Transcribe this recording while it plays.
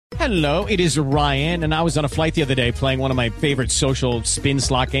Hello, it is Ryan, and I was on a flight the other day playing one of my favorite social spin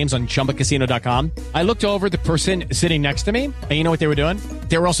slot games on ChumbaCasino.com. I looked over at the person sitting next to me, and you know what they were doing?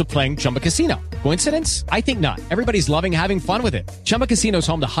 They were also playing Chumba Casino. Coincidence? I think not. Everybody's loving having fun with it. Chumba Casino is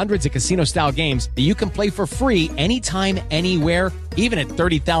home to hundreds of casino-style games that you can play for free anytime, anywhere, even at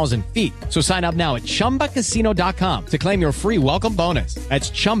 30,000 feet. So sign up now at ChumbaCasino.com to claim your free welcome bonus. That's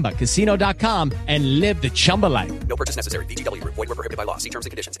ChumbaCasino.com and live the Chumba life. No purchase necessary. VGW. Void where prohibited by law. See terms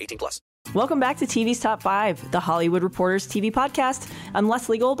and conditions. 18+. Welcome back to TV's Top 5, the Hollywood Reporters TV podcast. I'm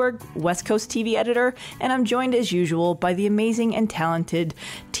Leslie Goldberg, West Coast TV editor, and I'm joined as usual by the amazing and talented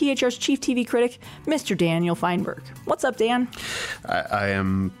THR's chief TV critic, Mr. Daniel Feinberg. What's up, Dan? I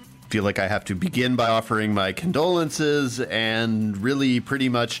feel like I have to begin by offering my condolences and really pretty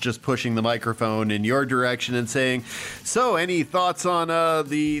much just pushing the microphone in your direction and saying, so any thoughts on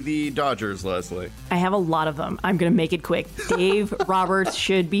the Dodgers, Leslie? I have a lot of them. I'm going to make it quick. Dave Roberts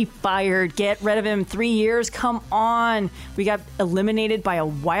should be fired. Get rid of him. 3 years. Come on. We got eliminated by a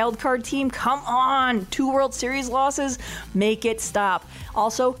wild card team. Come on. 2 World Series losses. Make it stop.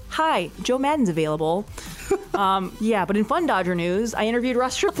 Also, hi, Joe Madden's available. But in fun Dodger news, I interviewed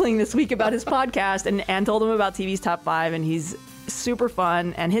Russ Stripling this week about his podcast and told him about TV's Top 5, and he's super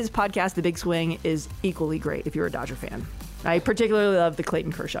fun. And his podcast, The Big Swing, is equally great if you're a Dodger fan. I particularly love the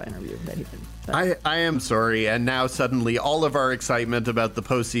Clayton Kershaw interview that he did. I am sorry, and now suddenly all of our excitement about the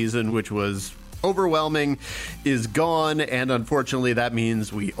postseason, which was overwhelming, is gone, and unfortunately that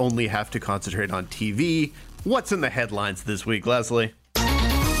means we only have to concentrate on TV. What's in the headlines this week, Leslie?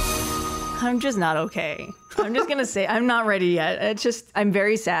 I'm just not okay. I'm just going to say I'm not ready yet. I'm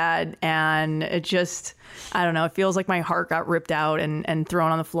very sad, and I don't know. It feels like my heart got ripped out and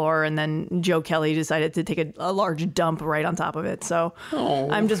thrown on the floor, and then Joe Kelly decided to take a large dump right on top of it. So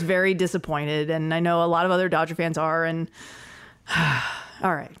I'm just very disappointed, and I know a lot of other Dodger fans are, and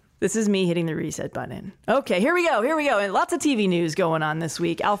all right. This is me hitting the reset button. Okay, here we go. And lots of TV news going on this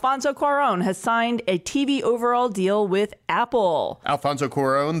week. Alfonso Cuarón has signed a TV overall deal with Apple. Alfonso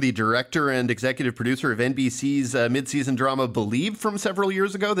Cuarón, the director and executive producer of NBC's mid-season drama Believe from several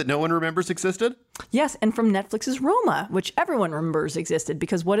years ago that no one remembers existed? Yes, and from Netflix's Roma, which everyone remembers existed,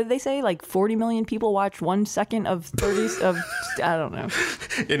 because what did they say? Like 40 million people watched 1 second of 30 of, I don't know.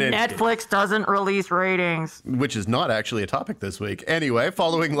 Netflix doesn't release ratings. Which is not actually a topic this week. Anyway,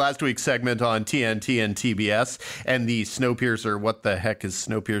 following last week's segment on TNT and TBS and the Snowpiercer, what the heck is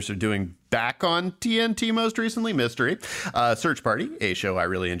Snowpiercer doing back on TNT most recently? Mystery. Search Party, a show I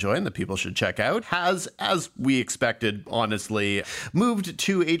really enjoy and that people should check out, has, as we expected, honestly, moved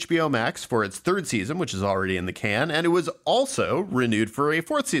to HBO Max for its 3rd season, which is already in the can, and it was also renewed for a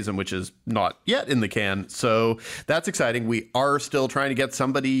 4th season, which is not yet in the can. So that's exciting. We are still trying to get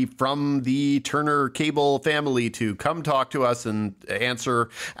somebody from the Turner Cable family to come talk to us and answer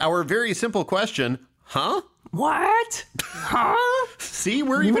our very simple question, huh? What? Huh? See,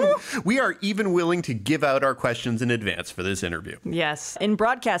 we are even willing to give out our questions in advance for this interview. Yes. In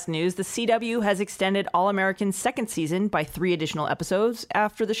broadcast news, the CW has extended All-American's 2nd season by 3 additional episodes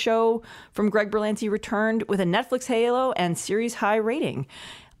after the show from Greg Berlanti returned with a Netflix halo and series high rating.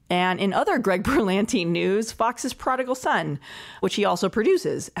 And in other Greg Berlanti news, Fox's Prodigal Son, which he also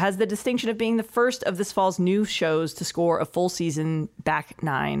produces, has the distinction of being the first of this fall's new shows to score a full season back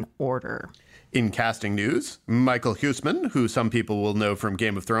 9 order. In casting news, Michael Huisman, who some people will know from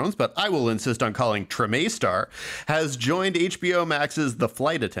Game of Thrones, but I will insist on calling Treme Star, has joined HBO Max's The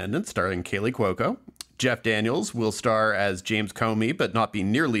Flight Attendant, starring Kaley Cuoco. Jeff Daniels will star as James Comey, but not be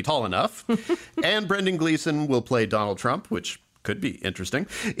nearly tall enough. And Brendan Gleeson will play Donald Trump, which could be interesting,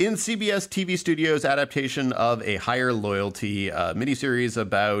 in CBS TV Studios' adaptation of a Higher Loyalty miniseries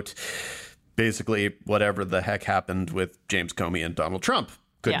about basically whatever the heck happened with James Comey and Donald Trump.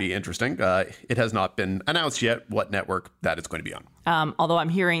 Could be interesting. It has not been announced yet what network that it's going to be on. Although I'm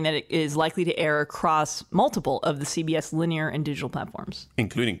hearing that it is likely to air across multiple of the CBS linear and digital platforms.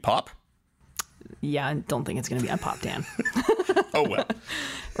 Including Pop? Yeah, I don't think it's going to be on Pop, Dan. Oh, well.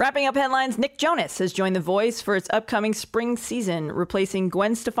 Wrapping up headlines, Nick Jonas has joined The Voice for its upcoming spring season, replacing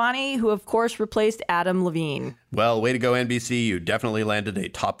Gwen Stefani, who, of course, replaced Adam Levine. Well, way to go, NBC. You definitely landed a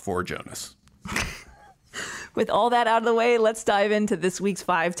top 4 Jonas. With all that out of the way, let's dive into this week's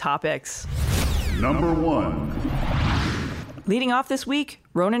 5 topics. Number 1. Leading off this week,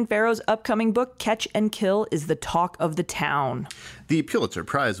 Ronan Farrow's upcoming book, Catch and Kill, is the talk of the town. The Pulitzer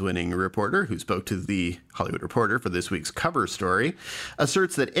Prize-winning reporter who spoke to The Hollywood Reporter for this week's cover story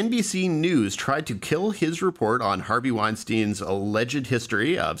asserts that NBC News tried to kill his report on Harvey Weinstein's alleged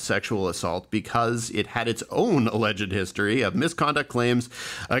history of sexual assault because it had its own alleged history of misconduct claims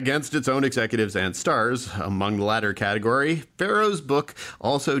against its own executives and stars. Among the latter category, Farrow's book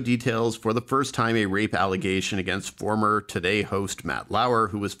also details for the first time a rape allegation against former Today host Matt Lauer,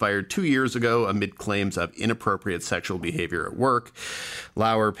 who was fired 2 years ago amid claims of inappropriate sexual behavior at work.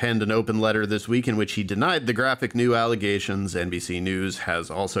 Lauer penned an open letter this week in which he denied the graphic new allegations. NBC News has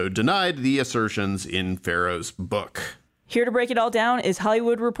also denied the assertions in Farrow's book. Here to break it all down is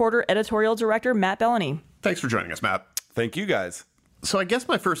Hollywood Reporter editorial director Matt Bellany. Thanks for joining us, Matt. Thank you, guys. So I guess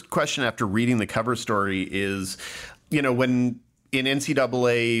my first question after reading the cover story is, when in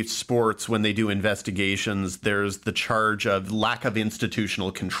NCAA sports, when they do investigations, there's the charge of lack of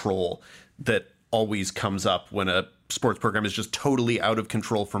institutional control that always comes up when a sports program is just totally out of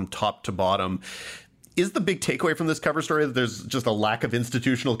control from top to bottom. Is the big takeaway from this cover story that there's just a lack of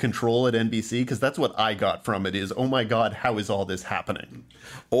institutional control at NBC? Because that's what I got from it is, oh my God, how is all this happening?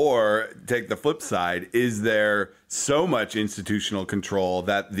 Or take the flip side, is there so much institutional control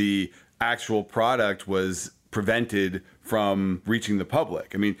that the actual product was prevented from reaching the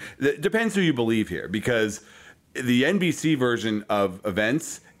public? I mean, it depends who you believe here, because the NBC version of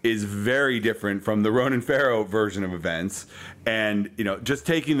events is very different from the Ronan Farrow version of events. And, just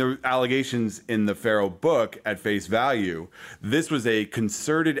taking the allegations in the Farrow book at face value, this was a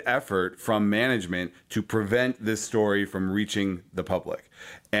concerted effort from management to prevent this story from reaching the public.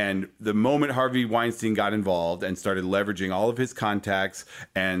 And the moment Harvey Weinstein got involved and started leveraging all of his contacts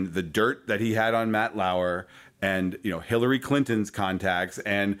and the dirt that he had on Matt Lauer and, Hillary Clinton's contacts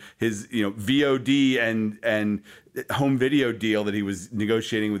and his, VOD and home video deal that he was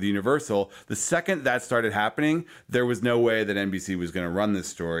negotiating with Universal, the second that started happening, there was no way that NBC was going to run this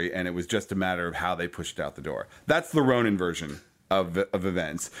story, and it was just a matter of how they pushed it out the door. That's the Ronan version of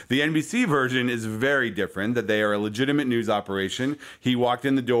events. The NBC version is very different, that they are a legitimate news operation. He walked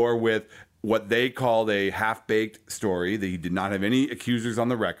in the door with what they called a half-baked story, that he did not have any accusers on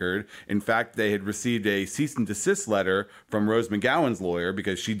the record. In fact, they had received a cease and desist letter from Rose McGowan's lawyer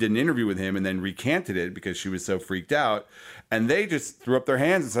because she did an interview with him and then recanted it because she was so freaked out. And they just threw up their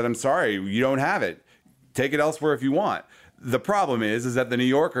hands and said, I'm sorry, you don't have it. Take it elsewhere if you want. The problem is that the New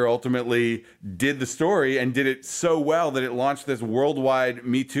Yorker ultimately did the story and did it so well that it launched this worldwide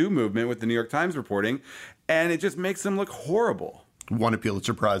Me Too movement with the New York Times reporting, and it just makes them look horrible. Won a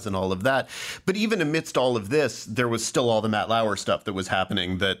Pulitzer Prize and all of that. But even amidst all of this, there was still all the Matt Lauer stuff that was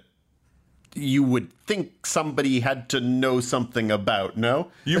happening that you would think somebody had to know something about, no?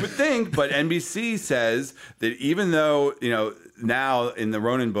 You would think, but NBC says that even though, now in the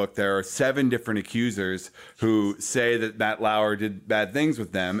Ronan book, there are 7 different accusers who say that Matt Lauer did bad things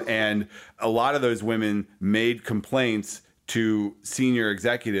with them, and a lot of those women made complaints to senior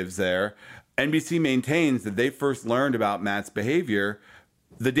executives there. NBC maintains that they first learned about Matt's behavior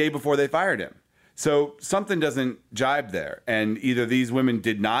the day before they fired him. So something doesn't jibe there. And either these women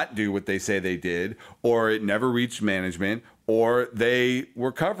did not do what they say they did, or it never reached management, or they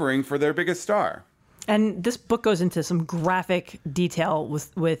were covering for their biggest star. And this book goes into some graphic detail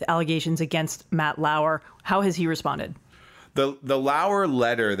with allegations against Matt Lauer. How has he responded? The Lauer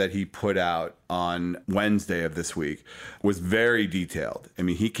letter that he put out on Wednesday of this week was very detailed. I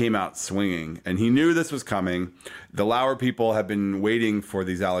mean, he came out swinging, and he knew this was coming. The Lauer people have been waiting for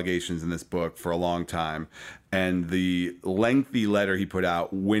these allegations in this book for a long time, and the lengthy letter he put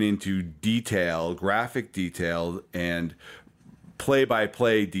out went into detail, graphic detail, and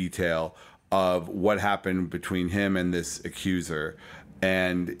play-by-play detail of what happened between him and this accuser.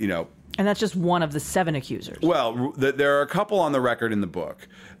 And, And that's just one of the 7 accusers. Well, there are a couple on the record in the book,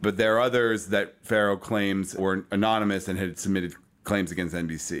 but there are others that Farrow claims were anonymous and had submitted claims against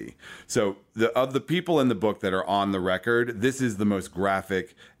NBC. So of the people in the book that are on the record, this is the most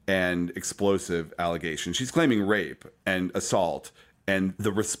graphic and explosive allegation. She's claiming rape and assault, and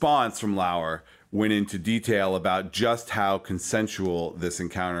the response from Lauer went into detail about just how consensual this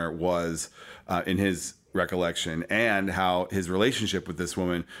encounter was in his recollection, and how his relationship with this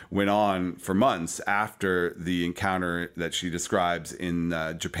woman went on for months after the encounter that she describes in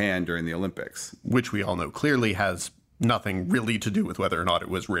Japan during the Olympics. Which we all know clearly has nothing really to do with whether or not it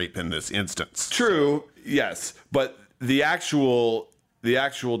was rape in this instance. True, yes. But the actual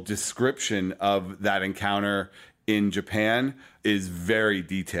description of that encounter in Japan is very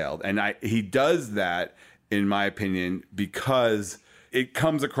detailed. And he does that, in my opinion, because it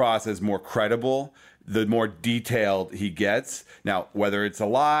comes across as more credible the more detailed he gets. Now, whether it's a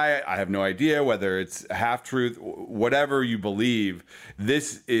lie, I have no idea. Whether it's a half-truth, whatever you believe,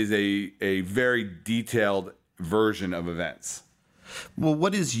 this is a very detailed version of events. Well,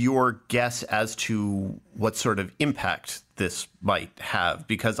 what is your guess as to what sort of impact this might have?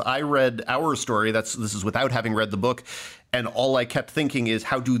 Because I read our story, this is without having read the book, and all I kept thinking is,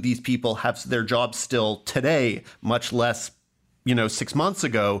 how do these people have their jobs still today, much less 6 months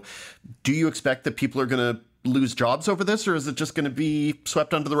ago? Do you expect that people are going to lose jobs over this, or is it just going to be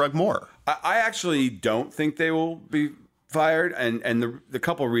swept under the rug more? I actually don't think they will be fired, and the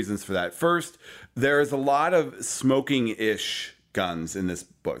couple of reasons for that. First, there is a lot of smoking-ish guns in this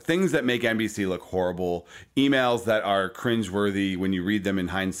book, things that make NBC look horrible, emails that are cringeworthy when you read them in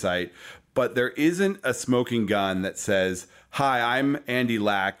hindsight. But there isn't a smoking gun that says, "Hi, I'm Andy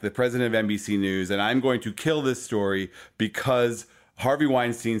Lack, the president of NBC News, and I'm going to kill this story because Harvey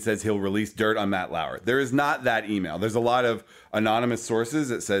Weinstein says he'll release dirt on Matt Lauer." There is not that email. There's a lot of anonymous sources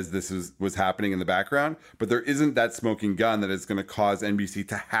that says this was happening in the background, but there isn't that smoking gun that is going to cause NBC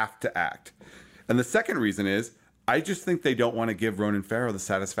to have to act. And the second reason is, I just think they don't want to give Ronan Farrow the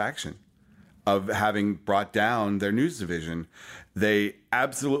satisfaction of having brought down their news division. They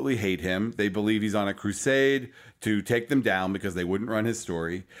absolutely hate him. They believe he's on a crusade to take them down because they wouldn't run his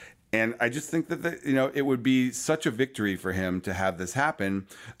story. And I just think that it would be such a victory for him to have this happen.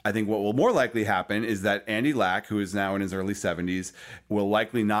 I think what will more likely happen is that Andy Lack, who is now in his early 70s, will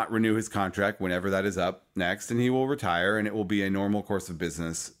likely not renew his contract whenever that is up next, and he will retire, and it will be a normal course of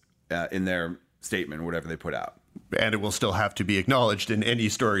business in their statement, whatever they put out. And it will still have to be acknowledged in any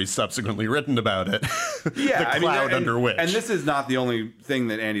stories subsequently written about it. Yeah, the cloud under which. And this is not the only thing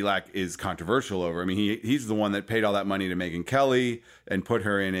that Andy Lack is controversial over. I mean, he's the one that paid all that money to Megyn Kelly and put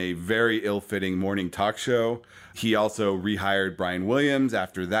her in a very ill-fitting morning talk show. He also rehired Brian Williams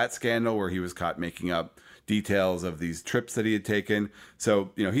after that scandal where he was caught making up details of these trips that he had taken.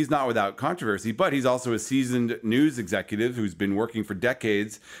 So, he's not without controversy, but he's also a seasoned news executive who's been working for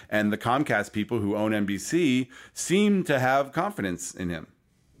decades. And the Comcast people who own NBC seem to have confidence in him.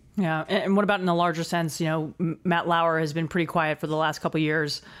 Yeah. And what about in a larger sense? Matt Lauer has been pretty quiet for the last couple of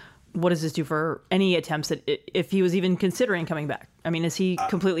years. What does this do for any attempts that, if he was even considering coming back? I mean, is he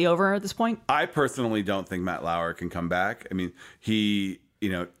completely over at this point? I personally don't think Matt Lauer can come back. I mean, he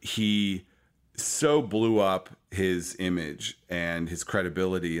so blew up his image and his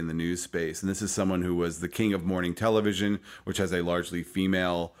credibility in the news space. And this is someone who was the king of morning television, which has a largely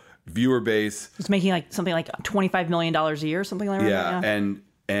female viewer base. It's making something like $25 million a year, something like that. Yeah.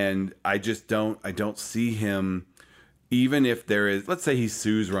 And I just don't see him, even if there is, let's say he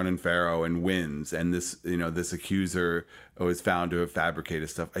sues Ronan Farrow and wins, and this accuser is found to have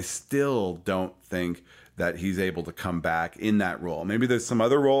fabricated stuff. I still don't think that he's able to come back in that role. Maybe there's some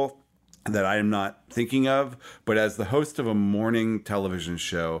other role that I am not thinking of, but as the host of a morning television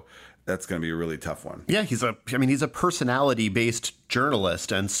show, that's going to be a really tough one. Yeah, he's a personality-based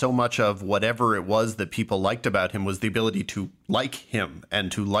journalist, and so much of whatever it was that people liked about him was the ability to like him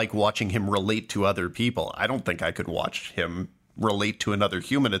and to like watching him relate to other people. I don't think I could watch him relate to another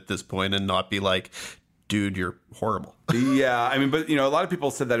human at this point and not be like, dude, you're horrible. Yeah, I mean, but a lot of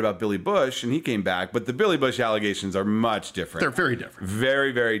people said that about Billy Bush, and he came back. But the Billy Bush allegations are much different. They're very different.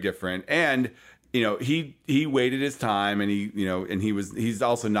 Very, very different. And he waited his time, and he's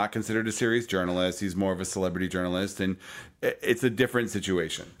also not considered a serious journalist. He's more of a celebrity journalist, and it's a different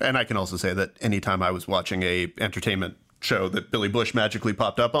situation. And I can also say that anytime I was watching a entertainment show that Billy Bush magically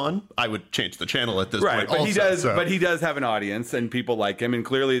popped up on, I would change the channel at this point. But also, he does have an audience, and people like him. And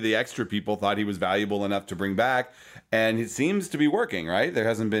clearly, the extra people thought he was valuable enough to bring back, and it seems to be working. Right? There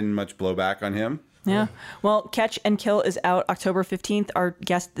hasn't been much blowback on him. Yeah. Well, Catch and Kill is out October 15th. Our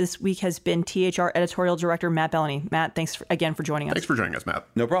guest this week has been THR editorial director Matt Bellany. Matt, thanks again for joining us. Thanks for joining us, Matt.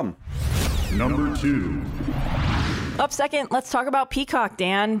 No problem. Number 2. Up second, let's talk about Peacock,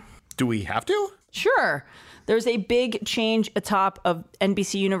 Dan. Do we have to? Sure. There's a big change atop of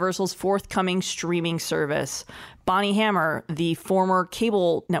NBC Universal's forthcoming streaming service. Bonnie Hammer, the former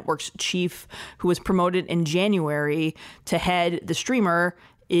cable network's chief who was promoted in January to head the streamer,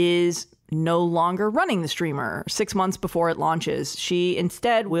 is no longer running the streamer 6 months before it launches. She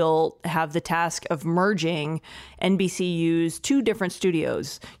instead will have the task of merging NBCU's two different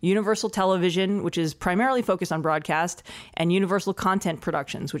studios, Universal Television, which is primarily focused on broadcast, and Universal Content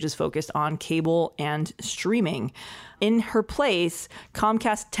Productions, which is focused on cable and streaming. In her place,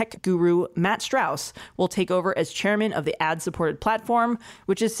 Comcast tech guru Matt Strauss will take over as chairman of the ad-supported platform,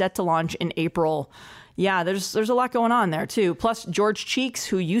 which is set to launch in April. Yeah, there's a lot going on there, too. Plus, George Cheeks,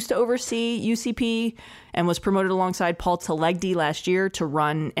 who used to oversee UCP and was promoted alongside Paul Talegdi last year to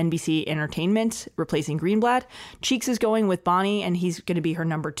run NBC Entertainment, replacing Greenblatt. Cheeks is going with Bonnie, and he's going to be her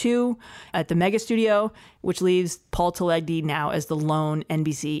number 2 at the Mega Studio, which leaves Paul Talegdi now as the lone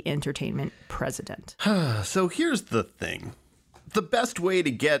NBC Entertainment president. So here's the thing. The best way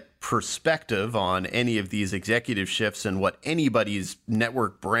to get perspective on any of these executive shifts and what anybody's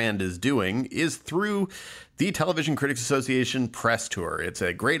network brand is doing is through the Television Critics Association press tour. It's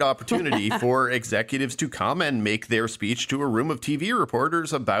a great opportunity for executives to come and make their speech to a room of TV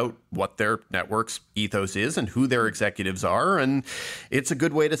reporters about what their network's ethos is and who their executives are. And it's a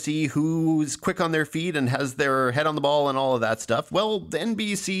good way to see who's quick on their feet and has their head on the ball and all of that stuff. Well,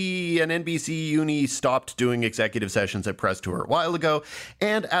 NBC and NBC Uni stopped doing executive sessions at press tour a while ago.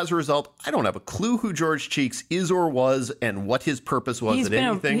 And as a result, I don't have a clue who George Cheeks is or was and what his purpose was at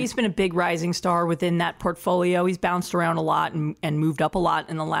anything. He's been a big rising star within that portfolio. He's bounced around a lot and moved up a lot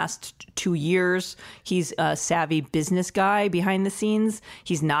in the last 2 years. He's a savvy business guy behind the scenes.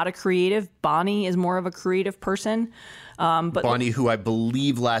 He's not a creative. Bonnie is more of a creative person. But Bonnie, who I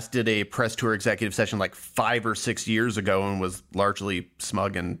believe last did a press tour executive session like 5 or 6 years ago and was largely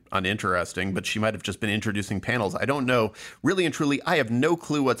smug and uninteresting, but she might have just been introducing panels. I don't know. Really and truly, I have no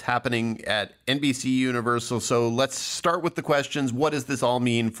clue what's happening at NBC Universal. So let's start with the questions. What does this all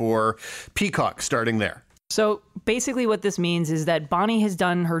mean for Peacock, starting there? So basically what this means is that Bonnie has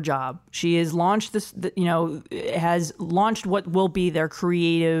done her job. She has launched has launched what will be their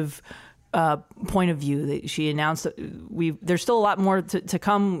creative point of view. That she announced that there's still a lot more to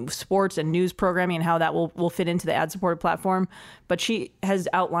come, sports and news programming and how that will fit into the ad-supported platform. But she has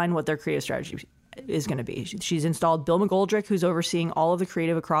outlined what their creative strategy is going to be. She's installed Bill McGoldrick, who's overseeing all of the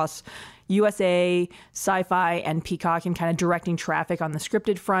creative across USA, Sci-Fi, and Peacock, and kind of directing traffic on the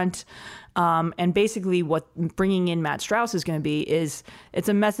scripted front. And basically what bringing in Matt Strauss is going to be is it's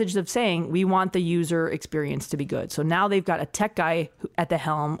a message of saying we want the user experience to be good. So now they've got a tech guy at the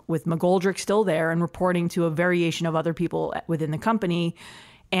helm with McGoldrick still there and reporting to a variation of other people within the company.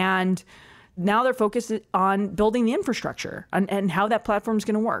 And now they're focused on building the infrastructure and how that platform is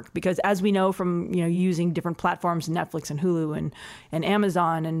going to work. Because as we know from using different platforms, Netflix and Hulu and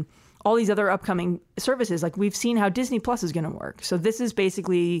Amazon and all these other upcoming services, like we've seen how Disney Plus is going to work. So this is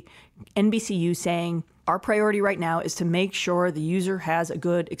basically NBCU saying our priority right now is to make sure the user has a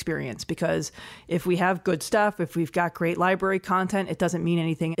good experience, because if we have good stuff, if we've got great library content, it doesn't mean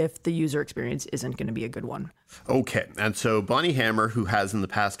anything if the user experience isn't going to be a good one. Okay. And so Bonnie Hammer, who has in the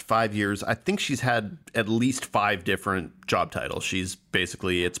past 5 years, I think she's had at least 5 different job titles. She's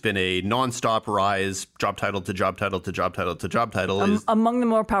basically, it's been a nonstop rise, job title to job title to job title to job title. Among the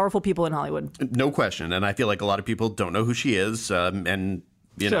more powerful people in Hollywood. No question. And I feel like a lot of people don't know who she is. And,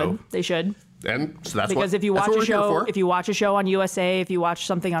 they should. And so that's because if you watch a show on USA, if you watch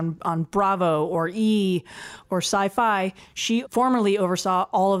something on Bravo or E or Sci-Fi, she formerly oversaw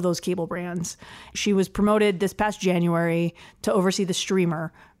all of those cable brands. She was promoted this past January to oversee the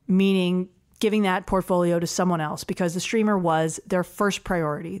streamer, meaning giving that portfolio to someone else, because the streamer was their first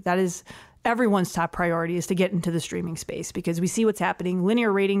priority. That is everyone's top priority, is to get into the streaming space, because we see what's happening.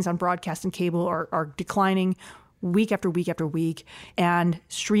 Linear ratings on broadcast and cable are declining week after week after week, and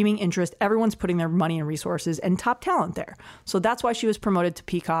streaming interest, everyone's putting their money and resources and top talent there. So that's why she was promoted to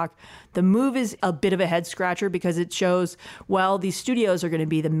Peacock. The move is a bit of a head scratcher because it shows, well, these studios are going to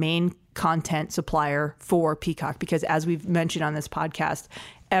be the main content supplier for Peacock, because as we've mentioned on this podcast,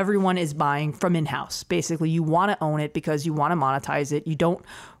 everyone is buying from in-house. Basically, you want to own it because you want to monetize it. You don't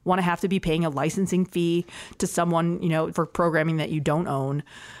want to have to be paying a licensing fee to someone, for programming that you don't own.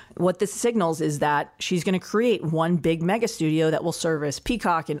 What this signals is that she's going to create one big mega studio that will service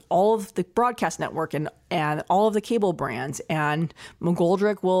Peacock and all of the broadcast network and all of the cable brands. And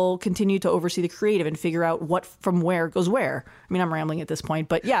McGoldrick will continue to oversee the creative and figure out what from where goes where. I mean, I'm rambling at this point,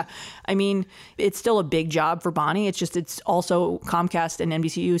 but yeah, I mean, it's still a big job for Bonnie. It's also Comcast and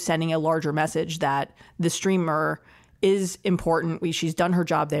NBCU sending a larger message that the streamer is important. She's done her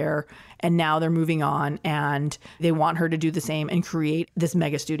job there, and now they're moving on, and they want her to do the same and create this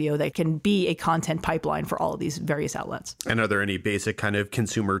mega studio that can be a content pipeline for all of these various outlets. And are there any basic kind of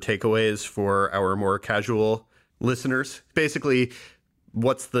consumer takeaways for our more casual listeners? Basically,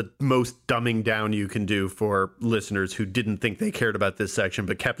 what's the most dumbing down you can do for listeners who didn't think they cared about this section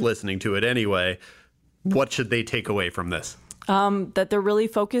but kept listening to it anyway? What should they take away from this? that they're really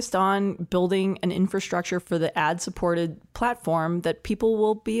focused on building an infrastructure for the ad-supported platform that people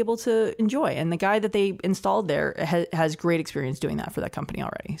will be able to enjoy. And the guy that they installed there has great experience doing that for that company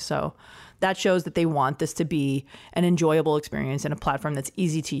already. So that shows that they want this to be an enjoyable experience and a platform that's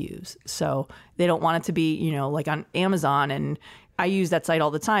easy to use. So they don't want it to be, like on Amazon. And I use that site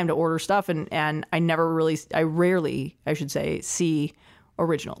all the time to order stuff. And I rarely see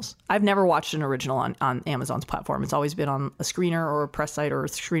originals. I've never watched an original on Amazon's platform. It's always been on a screener or a press site or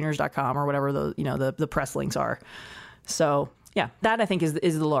screeners.com or whatever the press links are. So yeah, that I think is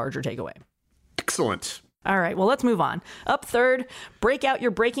the larger takeaway. Excellent. All right, well, let's move on. Up third, break out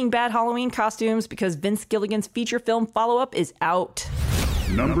your Breaking Bad Halloween costumes because Vince Gilligan's feature film follow-up is out.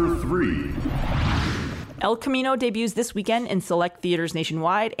 Number 3. El Camino debuts this weekend in select theaters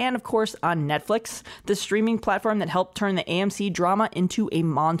nationwide and, of course, on Netflix, the streaming platform that helped turn the AMC drama into a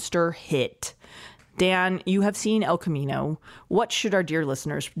monster hit. Dan, you have seen El Camino. What should our dear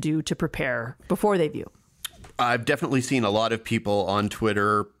listeners do to prepare before they view? I've definitely seen a lot of people on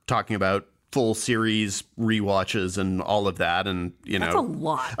Twitter talking about full series rewatches and all of that. And, that's a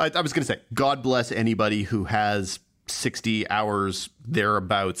lot. I was going to say, God bless anybody who has 60 hours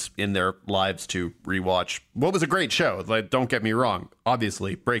thereabouts in their lives to rewatch what was a great show. Like, don't get me wrong.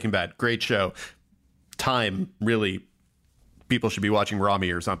 Obviously, Breaking Bad, great show. Time, really, people should be watching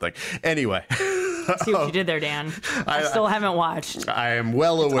Rami or something. Anyway. See what you did there, Dan. I still haven't watched. I am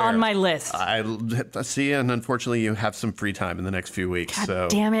well aware. It's on my list. I see, and unfortunately, you have some free time in the next few weeks. God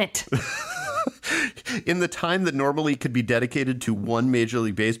damn it. In the time that normally could be dedicated to one Major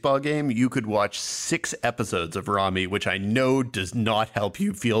League Baseball game, you could watch 6 episodes of Rami, which I know does not help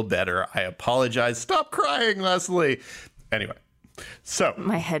you feel better. I apologize. Stop crying, Leslie. Anyway, so.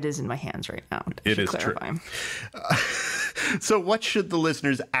 My head is in my hands right now. It is clarify. True. So what should the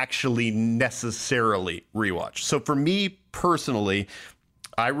listeners actually necessarily rewatch? So for me personally,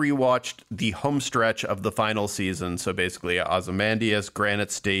 I rewatched the home stretch of the final season. So basically Ozymandias,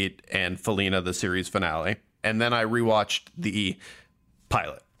 Granite State, and Felina, the series finale. And then I rewatched the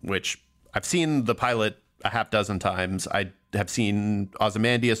pilot, which I've seen the pilot a half dozen times. I have seen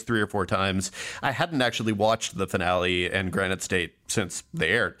Ozymandias 3 or 4 times. I hadn't actually watched the finale and Granite State since they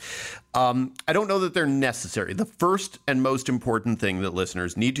aired. I don't know that they're necessary. The first and most important thing that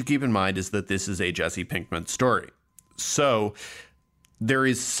listeners need to keep in mind is that this is a Jesse Pinkman story. So there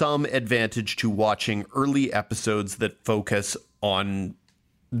is some advantage to watching early episodes that focus on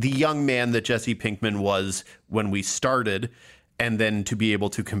the young man that Jesse Pinkman was when we started, and then to be able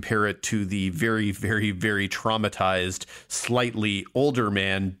to compare it to the very, very, very traumatized, slightly older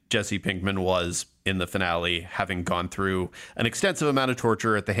man Jesse Pinkman was in the finale, having gone through an extensive amount of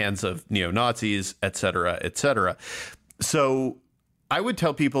torture at the hands of neo-Nazis, et cetera, et cetera. So I would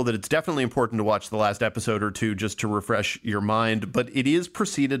tell people that it's definitely important to watch the last episode or two just to refresh your mind, but it is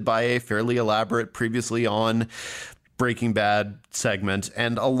preceded by a fairly elaborate previously on Breaking Bad segment,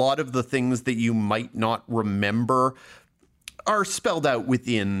 and a lot of the things that you might not remember are spelled out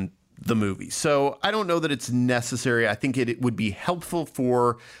within the movie. So I don't know that it's necessary. I think it would be helpful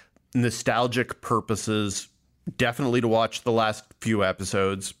for nostalgic purposes, definitely to watch the last few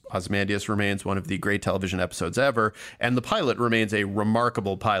episodes. Ozymandias remains one of the great television episodes ever, and the pilot remains a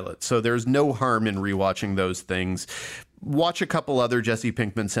remarkable pilot. So there's no harm in rewatching those things. Watch a couple other Jesse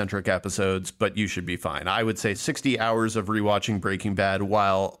Pinkman-centric episodes, but you should be fine. I would say 60 hours of rewatching Breaking Bad,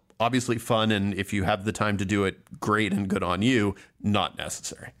 while obviously fun, and if you have the time to do it, great and good on you, not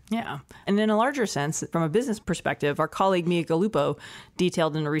necessary. Yeah. And in a larger sense, from a business perspective, our colleague Mia Gallupo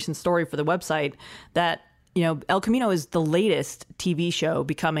detailed in a recent story for the website that El Camino is the latest TV show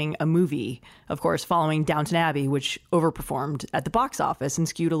becoming a movie, of course, following Downton Abbey, which overperformed at the box office and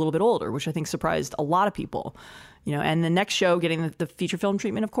skewed a little bit older, which I think surprised a lot of people. And the next show getting the feature film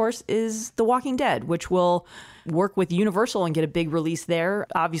treatment, of course, is The Walking Dead, which will work with Universal and get a big release there.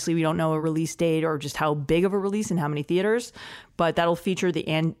 Obviously, we don't know a release date or just how big of a release and how many theaters, but that'll feature the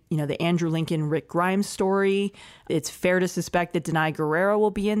Andrew Lincoln, Rick Grimes story. It's fair to suspect that Denai Guerrero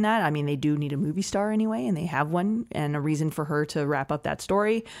will be in that. I mean, they do need a movie star anyway, and they have one, and a reason for her to wrap up that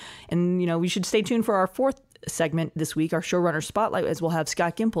story. And, we should stay tuned for our 4th segment this week, our showrunner spotlight, as we'll have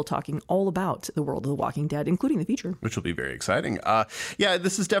Scott Gimple talking all about the world of The Walking Dead, including the feature, which will be very exciting. Yeah,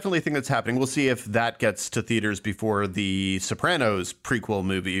 this is definitely a thing that's happening. We'll see if that gets to theaters before the Sopranos prequel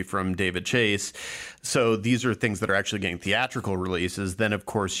movie from David Chase. So these are things that are actually getting theatrical releases. Then, of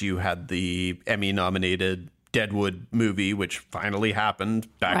course, you had the Emmy-nominated Deadwood movie, which finally happened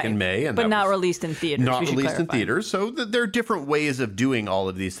back in May. But not released in theaters. Not released in theaters. So there are different ways of doing all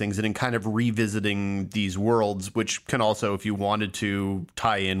of these things and in kind of revisiting these worlds, which can also, if you wanted to,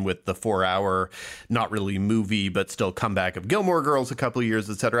 tie in with the 4-hour, not really movie, but still comeback of Gilmore Girls a couple of years,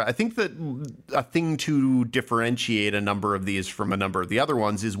 etc. I think that a thing to differentiate a number of these from a number of the other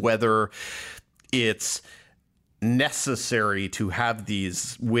ones is whether it's necessary to have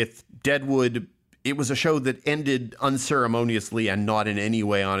these. With Deadwood, it was a show that ended unceremoniously and not in any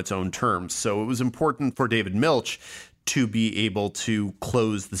way on its own terms. So it was important for David Milch to be able to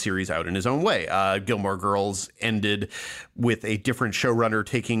close the series out in his own way. Gilmore Girls ended with a different showrunner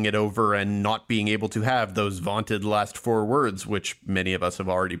taking it over and not being able to have those vaunted last 4 words, which many of us have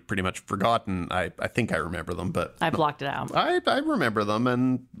already pretty much forgotten. I think I remember them, but I blocked it out. I remember them,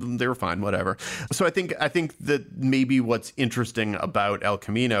 and they were fine, whatever. So I think that maybe what's interesting about El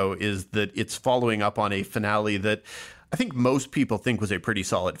Camino is that it's following up on a finale that I think most people think was a pretty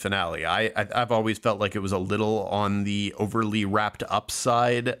solid finale. I've always felt like it was a little on the overly wrapped up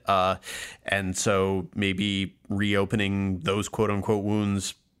side. And so maybe reopening those quote unquote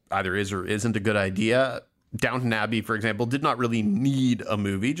wounds either is or isn't a good idea. Downton Abbey, for example, did not really need a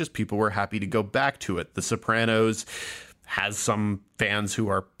movie. Just people were happy to go back to it. The Sopranos has some fans who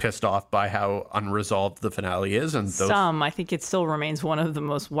are pissed off by how unresolved the finale is. And I think it still remains one of the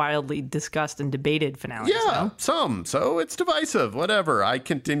most wildly discussed and debated finales. Yeah, some. So it's divisive, whatever. I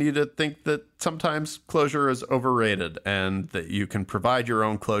continue to think that sometimes closure is overrated and that you can provide your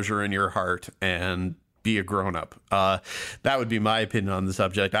own closure in your heart and be a grown-up. That would be my opinion on the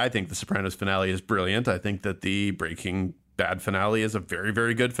subject. I think the Sopranos finale is brilliant. I think that the Breaking Bad finale is a very,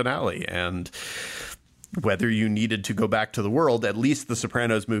 very good finale. And whether you needed to go back to the world, at least the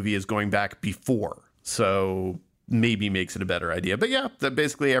Sopranos movie is going back before. So maybe makes it a better idea. But yeah, that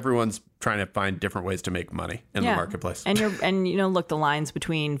basically everyone's trying to find different ways to make money in the marketplace. And look, the lines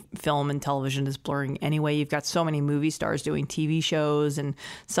between film and television is blurring anyway. You've got so many movie stars doing TV shows, and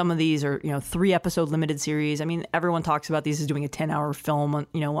some of these are, 3-episode limited series. I mean, everyone talks about these as doing a 10-hour film, on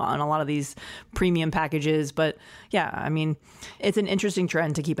a lot of these premium packages. But yeah, I mean, it's an interesting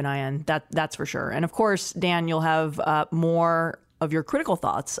trend to keep an eye on. That's for sure. And of course, Dan, you'll have more of your critical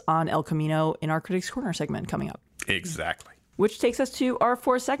thoughts on El Camino in our Critics Corner segment coming up. Exactly. Which takes us to our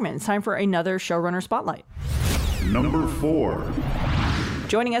 4th segment. It's time for another showrunner spotlight. Number 4.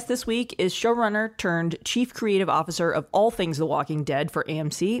 Joining us this week is showrunner turned chief creative officer of all things The Walking Dead for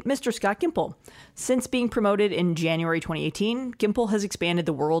AMC, Mr. Scott Gimple. Since being promoted in January 2018, Gimple has expanded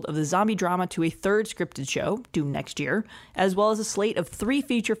the world of the zombie drama to a 3rd scripted show, due next year, as well as a slate of 3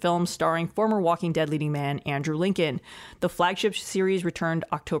 feature films starring former Walking Dead leading man Andrew Lincoln. The flagship series returned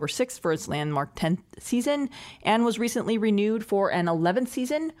October 6th for its landmark 10th season and was recently renewed for an 11th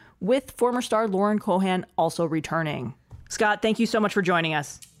season, with former star Lauren Cohan also returning. Scott, thank you so much for joining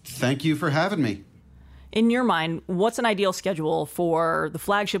us. Thank you for having me. In your mind, what's an ideal schedule for the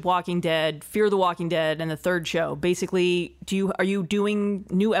flagship Walking Dead, Fear the Walking Dead, and the 3rd show? Basically, are you doing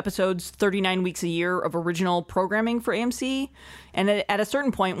new episodes 39 weeks a year of original programming for AMC? And at a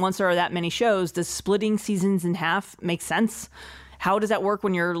certain point, once there are that many shows, does splitting seasons in half make sense? How does that work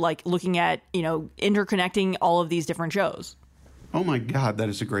when you're looking at, interconnecting all of these different shows? Oh my God, that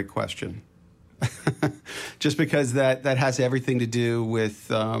is a great question. Just because that has everything to do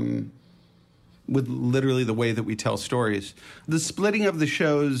with literally the way that we tell stories. The splitting of the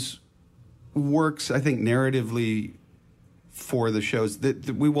shows works, I think, narratively for the shows.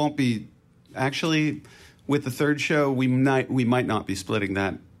 That we won't be actually with the 3rd show. We might not be splitting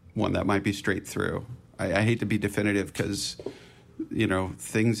that one. That might be straight through. I hate to be definitive because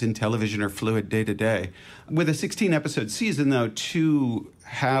things in television are fluid day to day. With a 16-episode season, though, 2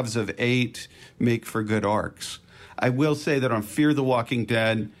 halves of 8 make for good arcs. I will say that on Fear the Walking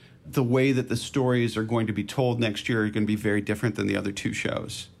Dead, the way that the stories are going to be told next year are going to be very different than the other 2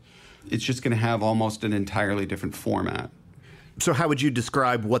 shows. It's just going to have almost an entirely different format. So how would you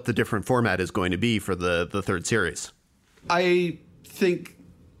describe what the different format is going to be for the 3rd series? I think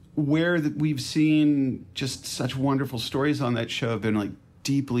where we've seen just such wonderful stories on that show have been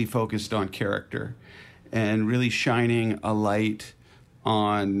deeply focused on character and really shining a light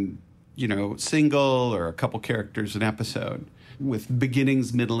on, single or a couple characters an episode with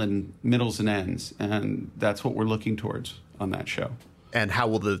beginnings, middles and ends. And that's what we're looking towards on that show. And how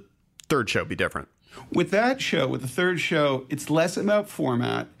will the 3rd show be different? With the 3rd show, it's less about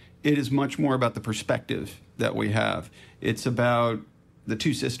format. It is much more about the perspective that we have. It's about the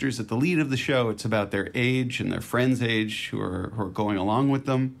 2 sisters at the lead of the show. It's about their age and their friends' age who are going along with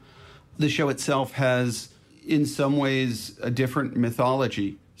them. The show itself has, in some ways, a different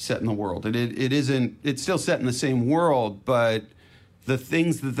mythology. set in the world. It isn't. It's still set in the same world, but the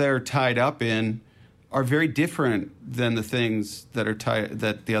things that they're tied up in are very different than the things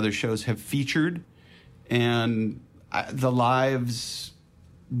that the other shows have featured, and the lives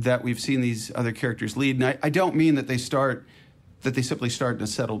that we've seen these other characters lead. And I don't mean that they simply start in a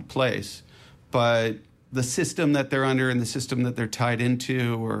settled place, but the system that they're under and the system that they're tied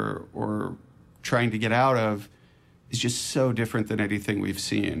into or trying to get out of is just so different than anything we've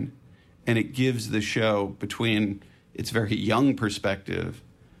seen. And it gives the show, between its very young perspective,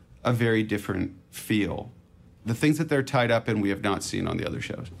 a very different feel. The things that they're tied up in, we have not seen on the other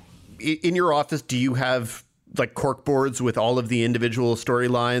shows. In your office, do you have like cork boards with all of the individual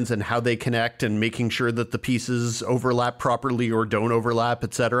storylines and how they connect and making sure that the pieces overlap properly or don't overlap,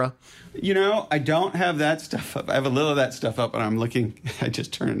 etc.? You know, I don't have that stuff up. I have a little of that stuff up, and I'm looking. I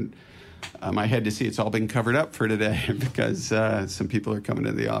just turned my head to see it's all been covered up for today because some people are coming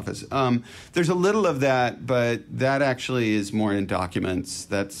to the office. There's a little of that, but that actually is more in documents.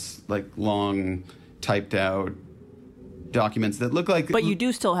 That's like long, typed out documents that look like... But you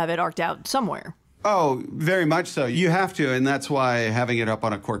do still have it arced out somewhere. Oh, very much so. You have to, and that's why having it up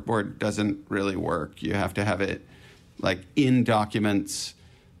on a corkboard doesn't really work. You have to have it like in documents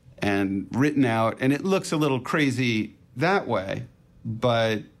and written out, and it looks a little crazy that way,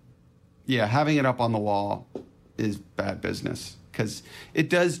 but yeah, having it up on the wall is bad business because it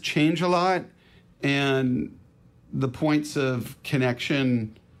does change a lot, and the points of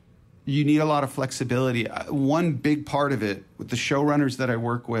connection, you need a lot of flexibility. One big part of it with the showrunners that I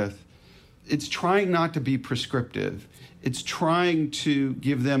work with, it's trying not to be prescriptive. It's trying to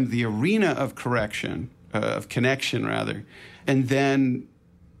give them the arena of connection, and then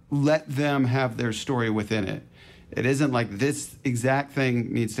let them have their story within it. It isn't like this exact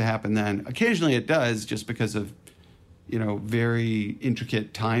thing needs to happen then. Occasionally it does, just because of, very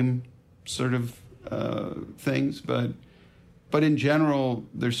intricate time sort of things. But in general,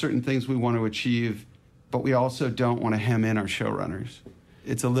 there's certain things we want to achieve, but we also don't want to hem in our showrunners.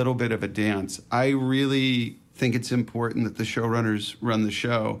 It's a little bit of a dance. I really think it's important that the showrunners run the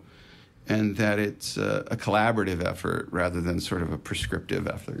show and that it's a collaborative effort rather than sort of a prescriptive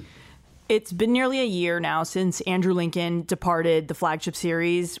effort. It's been nearly a year now since Andrew Lincoln departed the flagship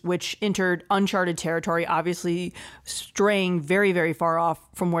series, which entered uncharted territory, obviously straying very, very far off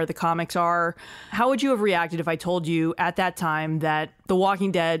from where the comics are. How would you have reacted if I told you at that time that The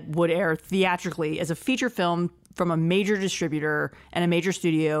Walking Dead would air theatrically as a feature film from a major distributor and a major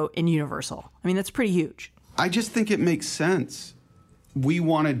studio in Universal? I mean, that's pretty huge. I just think it makes sense. We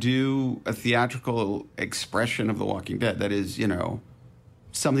want to do a theatrical expression of The Walking Dead that is,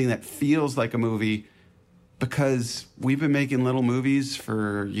 something that feels like a movie, because we've been making little movies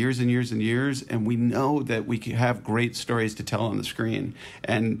for years and years and years, and we know that we can have great stories to tell on the screen.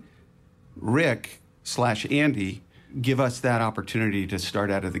 And Rick/Andy give us that opportunity to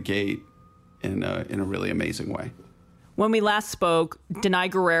start out of the gate in a really amazing way. When we last spoke,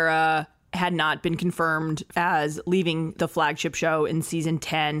 Danai Gurira had not been confirmed as leaving the flagship show in season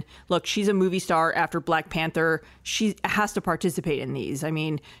 10. Look, she's a movie star after Black Panther. She has to participate in these. I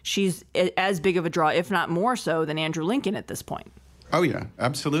mean, she's as big of a draw, if not more so, than Andrew Lincoln at this point. Oh, yeah,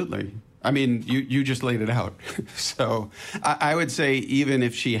 absolutely. I mean, you just laid it out. So I would say even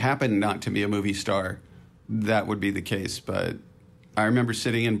if she happened not to be a movie star, that would be the case. But I remember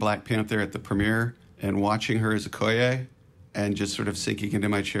sitting in Black Panther at the premiere and watching her as Okoye, and just sort of sinking into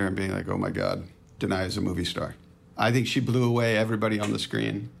my chair and being like, oh my God, Danai is a movie star. I think she blew away everybody on the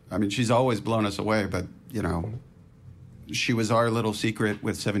screen. I mean, she's always blown us away, but, she was our little secret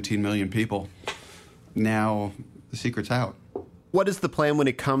with 17 million people. Now the secret's out. What is the plan when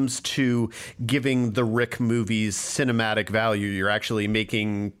it comes to giving the Rick movies cinematic value? You're actually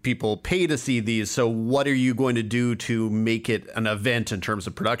making people pay to see these. So what are you going to do to make it an event in terms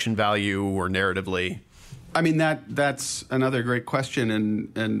of production value or narratively? I mean, that's another great question,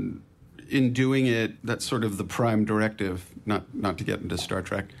 and in doing it, that's sort of the prime directive, not to get into Star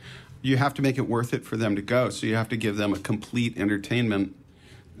Trek. You have to make it worth it for them to go, so you have to give them a complete entertainment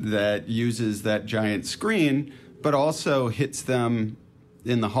that uses that giant screen, but also hits them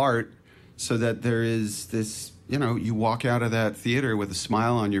in the heart so that there is this, you walk out of that theater with a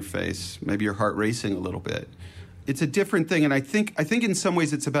smile on your face, maybe your heart racing a little bit. It's a different thing, and I think in some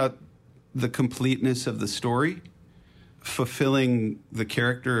ways it's about the completeness of the story, fulfilling the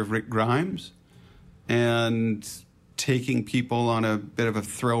character of Rick Grimes, and taking people on a bit of a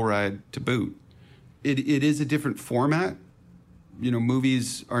thrill ride to boot. It is a different format.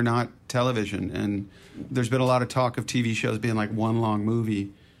 Movies are not television, and there's been a lot of talk of TV shows being like one long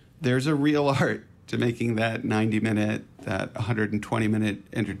movie. There's a real art to making that 90-minute that 120-minute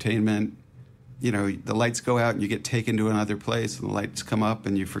entertainment. You know, the lights go out and you get taken to another place, and the lights come up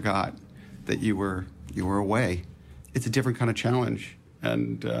and you forgot that you were away. It's a different kind of challenge,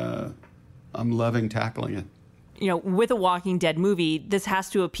 and I'm loving tackling it. You know, with a Walking Dead movie, this has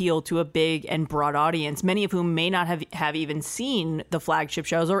to appeal to a big and broad audience, many of whom may not have even seen the flagship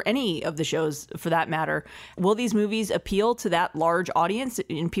shows or any of the shows for that matter. Will these movies appeal to that large audience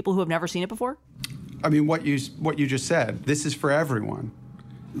and people who have never seen it before? I mean, what you just said, this is for everyone.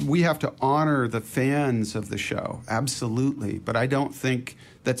 We have to honor the fans of the show, absolutely. But I don't think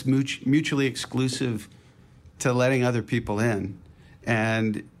that's mutually exclusive to letting other people in.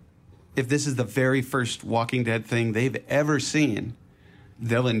 And if this is the very first Walking Dead thing they've ever seen,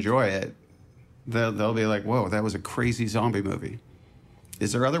 they'll enjoy it. They'll be like, whoa, that was a crazy zombie movie.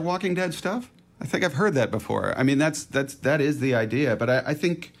 Is there other Walking Dead stuff? I think I've heard that before. I mean, that is the idea. But I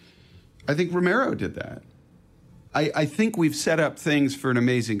think Romero did that. I think we've set up things for an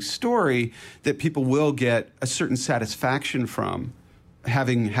amazing story that people will get a certain satisfaction from,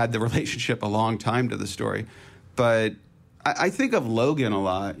 having had the relationship a long time to the story. But I think of Logan a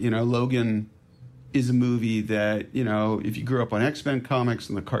lot. You know, Logan is a movie that, you know, if you grew up on X-Men comics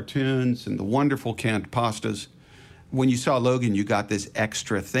and the cartoons and the wonderful canned pastas, when you saw Logan, you got this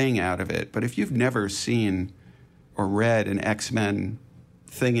extra thing out of it. But if you've never seen or read an X-Men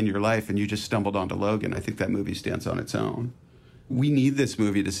thing in your life and you just stumbled onto Logan, I think that movie stands on its own. We need this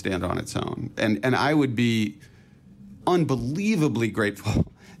movie to stand on its own. And I would be unbelievably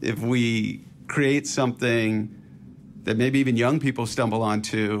grateful if we create something that maybe even young people stumble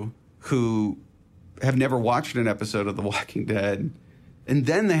onto who have never watched an episode of The Walking Dead. And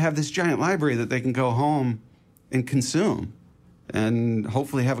then they have this giant library that they can go home and consume and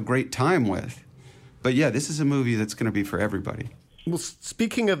hopefully have a great time with. But yeah, this is a movie that's going to be for everybody. Well,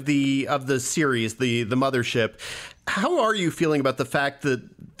 speaking of the series, the Mothership, how are you feeling about the fact that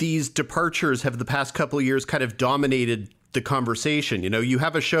these departures have the past couple of years kind of dominated the conversation? You know, you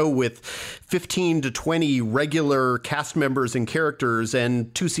have a show with 15 to 20 regular cast members and characters,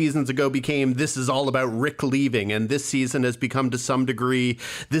 and 2 seasons ago became This Is All About Rick leaving, and this season has become to some degree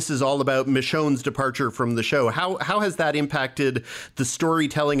This Is All About Michonne's departure from the show. How has that impacted the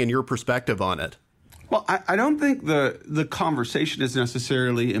storytelling and your perspective on it? Well, I don't think the conversation has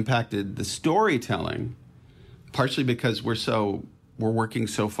necessarily impacted the storytelling, partially because we're working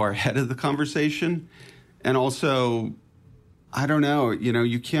so far ahead of the conversation. And also, I don't know, you know,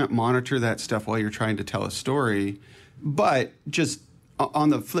 you can't monitor that stuff while you're trying to tell a story. But just on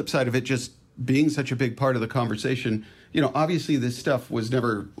the flip side of it, just being such a big part of the conversation, you know, obviously this stuff was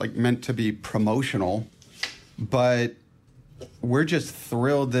never like meant to be promotional, but we're just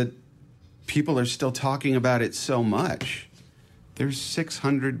thrilled that people are still talking about it so much. There's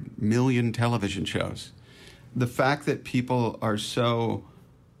 600 million television shows. The fact that people are so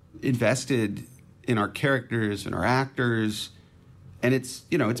invested in our characters and our actors, and it's,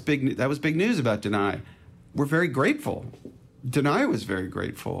 you know, it's big. That was big news about Denai. We're very grateful. Denai was very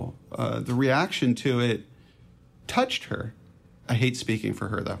grateful. The reaction to it touched her. I hate speaking for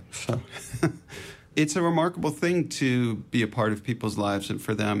her, though. So it's a remarkable thing to be a part of people's lives and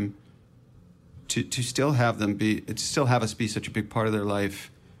for them to still have us be such a big part of their life,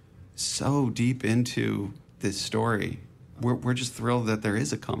 so deep into this story. We're just thrilled that there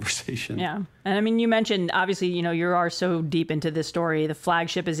is a conversation. Yeah. And I mean, you mentioned, obviously, you know, you are so deep into this story. The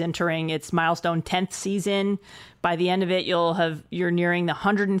flagship is entering its milestone 10th season. By the end of it, you're nearing the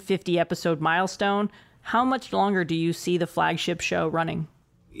 150 episode milestone. How much longer do you see the flagship show running?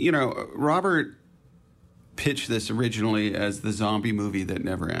 You know, Robert pitched this originally as the zombie movie that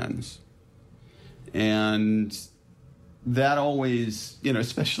never ends. And that always, you know,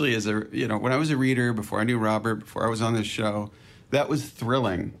 especially as when I was a reader, before I knew Robert, before I was on this show, that was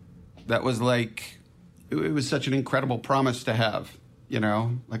thrilling. That was like, it was such an incredible promise to have, you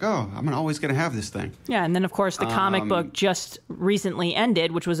know, like, oh, I'm always going to have this thing. Yeah. And then, of course, the comic book just recently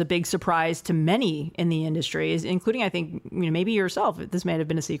ended, which was a big surprise to many in the industry, including, I think, you know, maybe yourself. This may have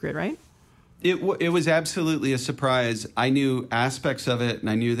been a secret, right? It was absolutely a surprise. I knew aspects of it, and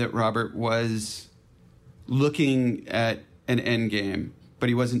I knew that Robert was looking at an end game, but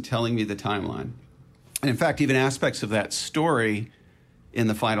he wasn't telling me the timeline. And in fact, even aspects of that story in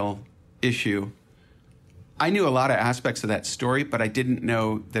the final issue, I knew a lot of aspects of that story, but I didn't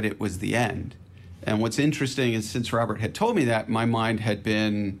know that it was the end. And what's interesting is, since Robert had told me that, my mind had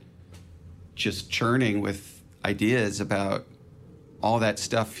been just churning with ideas about all that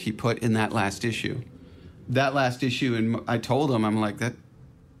stuff he put in that last issue. That last issue, and I told him, I'm like, that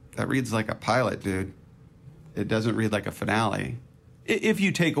reads like a pilot, dude. It doesn't read like a finale. If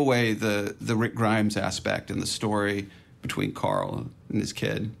you take away the Rick Grimes aspect in the story, between Carl and his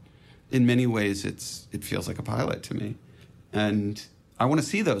kid. In many ways, it feels like a pilot to me. And I want to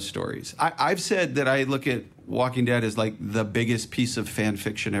see those stories. I've said that I look at Walking Dead as like the biggest piece of fan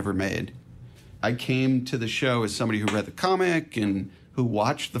fiction ever made. I came to the show as somebody who read the comic and who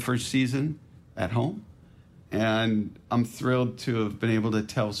watched the first season at home. And I'm thrilled to have been able to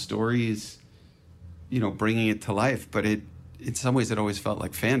tell stories, bringing it to life. But in some ways, it always felt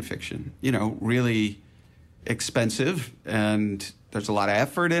like fan fiction, really expensive. And there's a lot of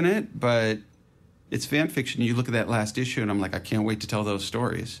effort in it, but it's fan fiction. You look at that last issue, and I'm like, I can't wait to tell those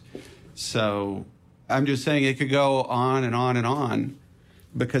stories. So I'm just saying it could go on and on and on,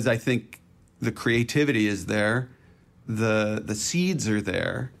 because I think the creativity is there. The seeds are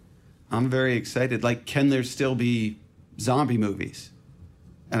there. I'm very excited. Like, can there still be zombie movies?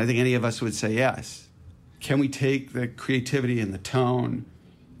 And I think any of us would say yes. Can we take the creativity and the tone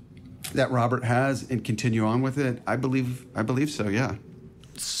that Robert has and continue on with it? I believe so, yeah.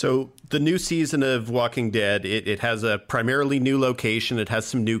 So the new season of Walking Dead, it has a primarily new location. It has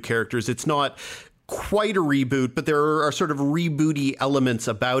some new characters. It's not quite a reboot, but there are sort of rebooty elements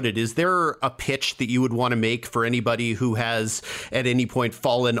about it. Is there a pitch that you would want to make for anybody who has at any point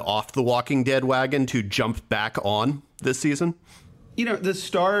fallen off the Walking Dead wagon to jump back on this season? The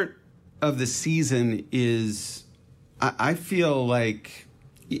start of the season is, I feel like,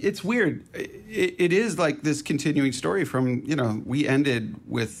 it's weird. It is like this continuing story from, we ended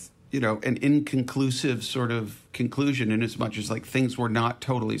with, an inconclusive sort of conclusion, in as much as like things were not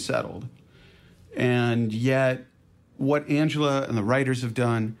totally settled. And yet what Angela and the writers have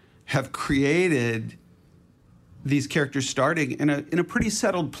done have created these characters starting in a pretty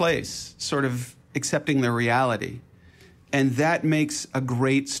settled place, sort of accepting their reality. And that makes a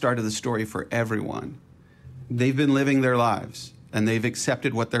great start of the story for everyone. They've been living their lives, and they've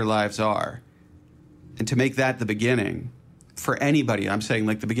accepted what their lives are. And to make that the beginning for anybody, I'm saying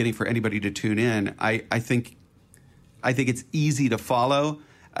like the beginning for anybody to tune in, I think it's easy to follow.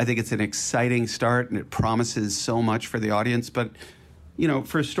 I think it's an exciting start, and it promises so much for the audience. But,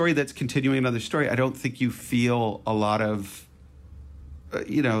 for a story that's continuing another story, I don't think you feel a lot of,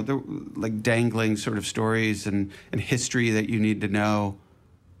 like dangling sort of stories and history that you need to know.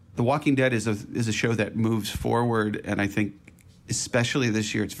 The Walking Dead is a show that moves forward, and I think especially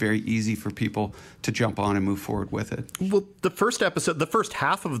this year, it's very easy for people to jump on and move forward with it. Well, the first episode, the first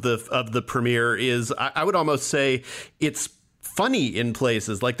half of the premiere is, I would almost say, it's funny in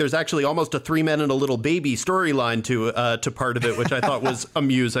places. Like there's actually almost a 3 Men and a Little Baby storyline to part of it, which I thought was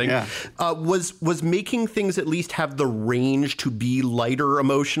amusing. Yeah. Was making things at least have the range to be lighter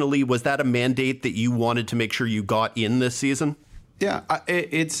emotionally? Was that a mandate that you wanted to make sure you got in this season? Yeah,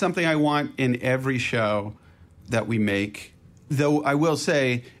 it's something I want in every show that we make. Though I will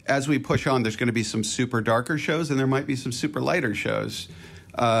say, as we push on, there's going to be some super darker shows, and there might be some super lighter shows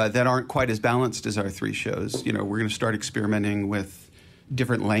that aren't quite as balanced as our 3 shows. We're going to start experimenting with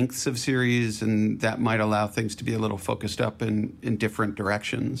different lengths of series, and that might allow things to be a little focused up in different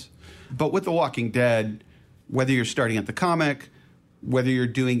directions. But with The Walking Dead, whether you're starting at the comic, whether you're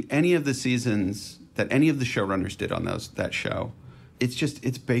doing any of the seasons that any of the showrunners did on that show,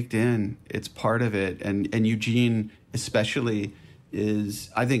 it's baked in. It's part of it. And Eugene especially is,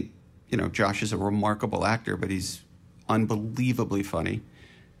 I think, Josh is a remarkable actor, but he's unbelievably funny.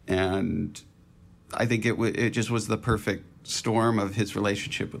 And I think it just was the perfect storm of his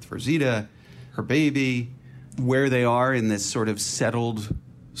relationship with Rosita, her baby, where they are in this sort of settled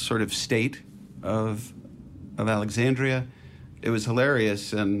sort of state of Alexandria. It was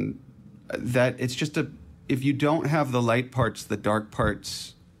hilarious. And that it's just if you don't have the light parts, the dark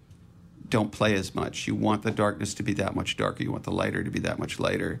parts don't play as much. You want the darkness to be that much darker. You want the lighter to be that much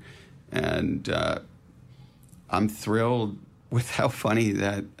lighter. And I'm thrilled with how funny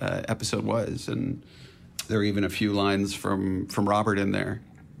that episode was. And there are even a few lines from Robert in there.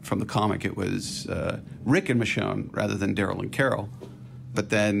 From the comic, it was Rick and Michonne rather than Daryl and Carol. But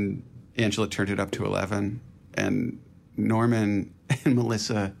then Angela turned it up to 11. And Norman and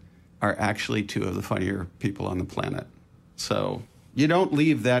Melissa are actually 2 of the funnier people on the planet. So you don't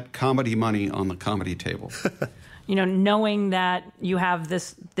leave that comedy money on the comedy table. Knowing that you have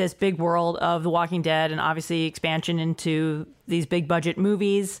this big world of The Walking Dead and obviously expansion into these big budget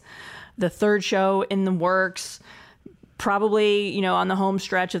movies, the 3rd show in the works, probably, on the home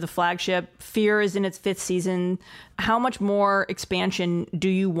stretch of the flagship, Fear is in its 5th season. How much more expansion do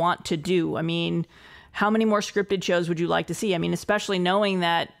you want to do? I mean, how many more scripted shows would you like to see? I mean, especially knowing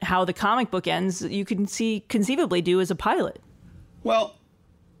that how the comic book ends, you can conceivably do as a pilot. Well,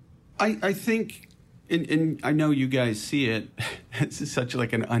 I think, and I know you guys see it, this is such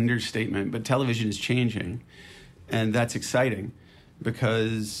like an understatement, but television is changing. And that's exciting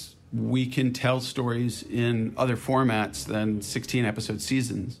because we can tell stories in other formats than 16-episode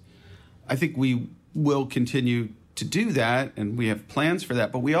seasons. I think we will continue to do that, and we have plans for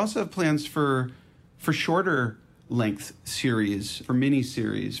that. But we also have plans for shorter length series, for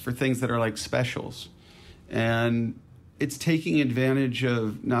mini-series, for things that are like specials. And it's taking advantage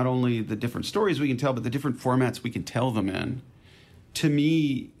of not only the different stories we can tell, but the different formats we can tell them in. To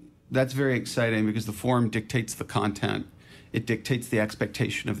me, that's very exciting because the form dictates the content. It dictates the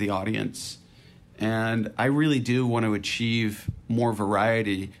expectation of the audience. And I really do want to achieve more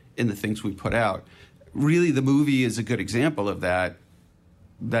variety in the things we put out. Really, the movie is a good example of that.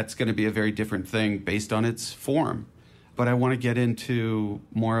 That's going to be a very different thing based on its form. But I want to get into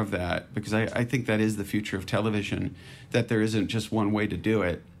more of that because I think that is the future of television, that there isn't just one way to do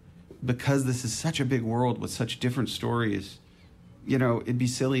it. Because this is such a big world with such different stories, you know, it'd be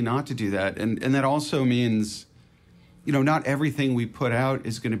silly not to do that. And that also means, you know, not everything we put out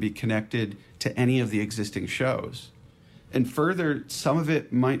is going to be connected to any of the existing shows. And further, some of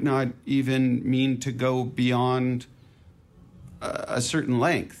it might not even mean to go beyond a certain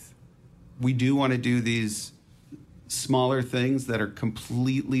length. We do want to do these smaller things that are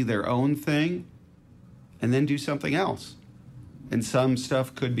completely their own thing and then do something else. And some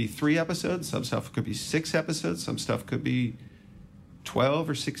stuff could be 3 episodes, some stuff could be 6 episodes, some stuff could be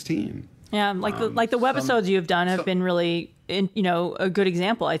 12 or 16. Yeah, like the webisodes you've done have been really, a good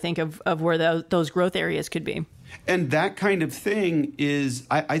example, I think, of where those growth areas could be. And that kind of thing is,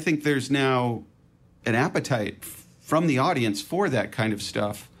 I think there's now an appetite from the audience for that kind of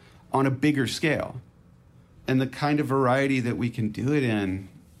stuff on a bigger scale. And the kind of variety that we can do it in,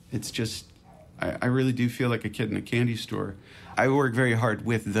 it's just, I really do feel like a kid in a candy store. I work very hard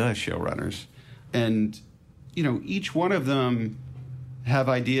with the showrunners. And, you know, each one of them have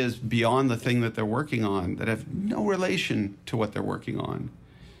ideas beyond the thing that they're working on that have no relation to what they're working on.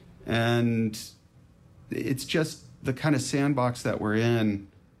 And it's just the kind of sandbox that we're in.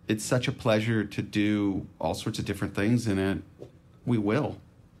 It's such a pleasure to do all sorts of different things in it. We will.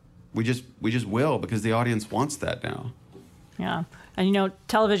 We just will because the audience wants that now. Yeah. And,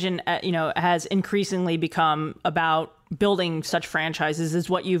 television, has increasingly become about building such franchises as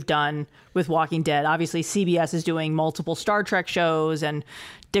what you've done with Walking Dead. Obviously, CBS is doing multiple Star Trek shows, and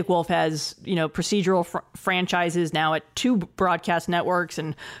Dick Wolf has, procedural franchises now at 2 broadcast networks,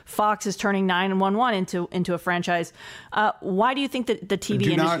 and Fox is turning 911 into a franchise. Why do you think that the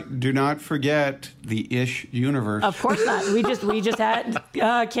TV industry... Do not forget the Ish universe. Of course not. We just had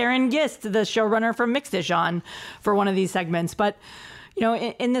Karen Gist, the showrunner from Mixed-ish, on for one of these segments. But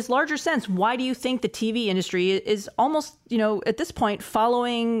in this larger sense, why do you think the TV industry is almost, at this point,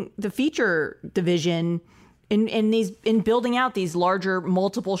 following the feature division in building out these larger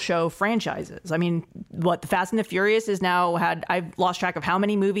multiple show franchises? I mean, the Fast and the Furious is now I've lost track of how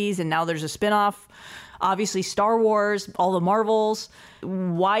many movies, and now there's a spinoff. Obviously, Star Wars, all the Marvels.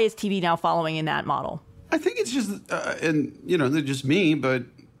 Why is TV now following in that model? I think it's just, they're just me,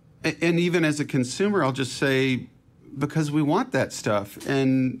 and even as a consumer, I'll just say, because we want that stuff,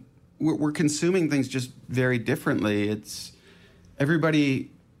 and we're consuming things just very differently. It's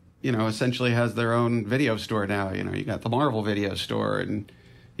everybody, essentially has their own video store now. You got the Marvel video store, and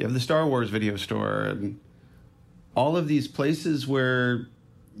you have the Star Wars video store, and all of these places where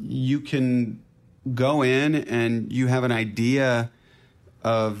you can go in and you have an idea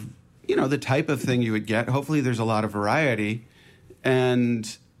of, the type of thing you would get. Hopefully there's a lot of variety,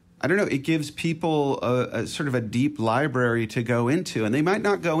 and I don't know, it gives people a sort of a deep library to go into, and they might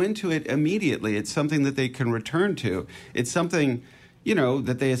not go into it immediately. It's something that they can return to. It's something,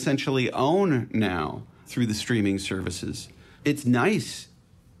 that they essentially own now through the streaming services. It's nice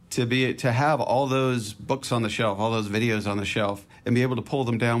to have all those books on the shelf, all those videos on the shelf, and be able to pull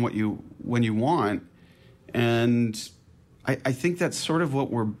them down when you want. And I think that's sort of what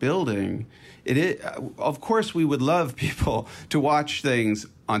we're building. It is, of course, we would love people to watch things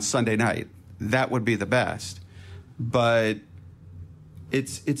on Sunday night. That would be the best. But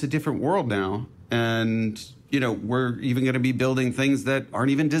it's a different world now. And, we're even going to be building things that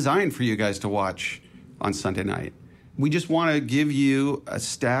aren't even designed for you guys to watch on Sunday night. We just want to give you a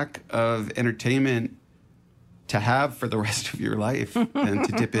stack of entertainment to have for the rest of your life and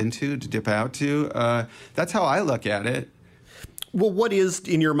to dip into, to dip out to. That's how I look at it. Well, what is,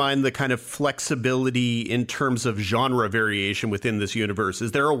 in your mind, the kind of flexibility in terms of genre variation within this universe?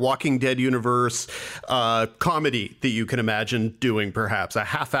 Is there a Walking Dead universe comedy that you can imagine doing, perhaps? A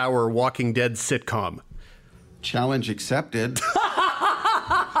half-hour Walking Dead sitcom? Challenge accepted.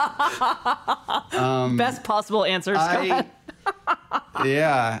 Best possible answer, Scott.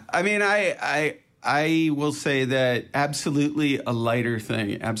 Yeah. I mean, I will say that absolutely a lighter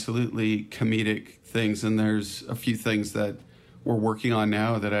thing, absolutely comedic things. And there's a few things that we're working on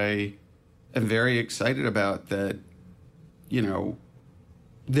now that I am very excited about that, you know,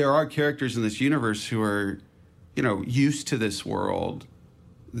 there are characters in this universe who are, you know, used to this world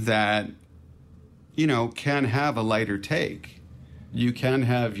that, you know, can have a lighter take. You can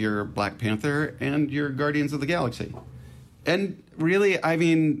have your Black Panther and your Guardians of the Galaxy. And really, I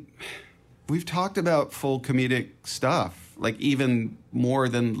mean, we've talked about full comedic stuff, like even more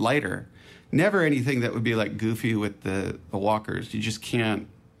than lighter. Never anything that would be like goofy with the walkers. You just can't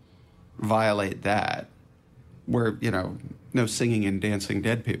violate that. Where, you know, no singing and dancing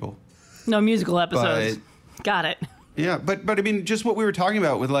dead people. No musical episodes. Got it. Yeah, but I mean, just what we were talking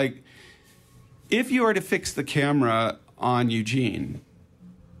about with like, if you are to fix the camera on Eugene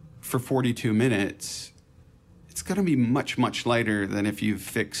for 42 minutes, it's going to be much, much lighter than if you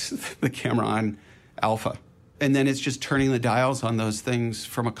fix the camera on Alpha. And then it's just turning the dials on those things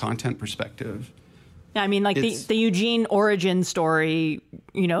from a content perspective. Yeah, I mean, like the Eugene origin story,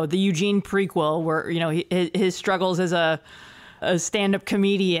 you know, the Eugene prequel where, you know, his struggles as a stand-up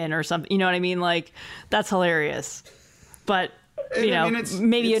comedian or something, you know what I mean? Like, that's hilarious. But, you know,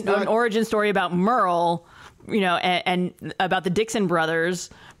 maybe an origin story about Merle, you know, and about the Dixon brothers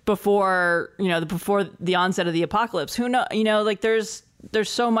before, you know, before the onset of the apocalypse. Who knows? You know, like there's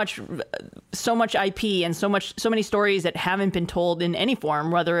so much IP and so many stories that haven't been told in any form,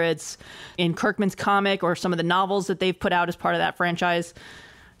 whether it's in Kirkman's comic or some of the novels that they've put out as part of that franchise.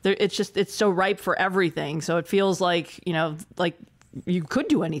 It's so ripe for everything. So it feels like, you know, like you could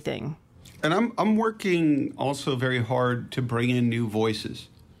do anything. And I'm working also very hard to bring in new voices.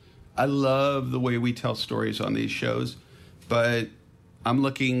 I love the way we tell stories on these shows, but I'm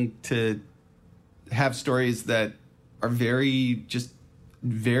looking to have stories that are very,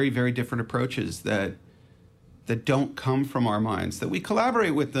 very different approaches that don't come from our minds, that we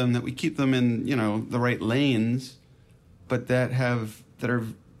collaborate with them, that we keep them in, you know, the right lanes, but that are,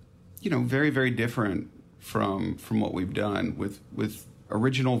 you know, very, very different from what we've done with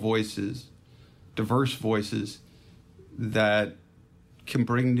original voices, diverse voices that can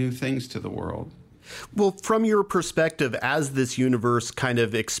bring new things to the world. Well, from your perspective, as this universe kind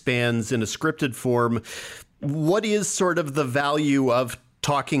of expands in a scripted form, what is sort of the value of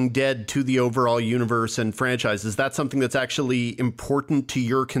Talking Dead to the overall universe and franchise? Is that something that's actually important to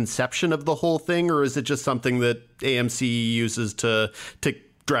your conception of the whole thing, or is it just something that AMC uses to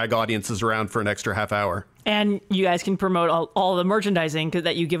drag audiences around for an extra half hour? And you guys can promote all the merchandising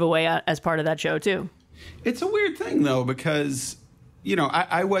that you give away as part of that show, too. It's a weird thing, though, because, you know,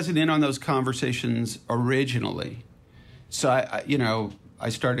 I wasn't in on those conversations originally. So, I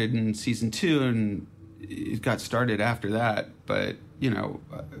started in season 2, and it got started after that. But, you know,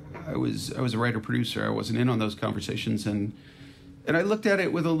 I was a writer-producer. I wasn't in on those conversations. And I looked at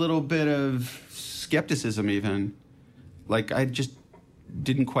it with a little bit of skepticism, even. Like, I just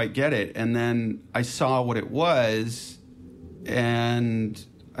didn't quite get it. And then I saw what it was, and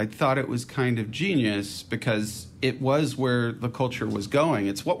I thought it was kind of genius because it was where the culture was going.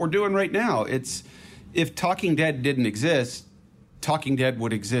 It's what we're doing right now. It's, if Talking Dead didn't exist, Talking Dead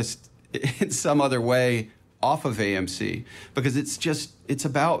would exist in some other way off of AMC, because it's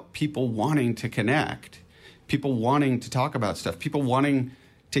about people wanting to connect, people wanting to talk about stuff, people wanting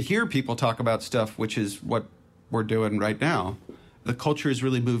to hear people talk about stuff, which is what we're doing right now. The culture has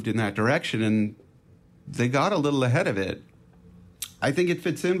really moved in that direction, and they got a little ahead of it. I think it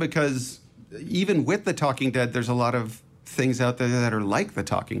fits in because even with The Talking Dead, there's a lot of things out there that are like The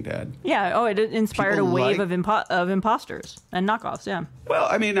Talking Dead. Yeah. Oh, it inspired a wave of imposters and knockoffs. Yeah. Well,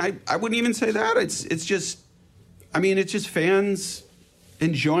 I mean, I wouldn't even say that. It's just fans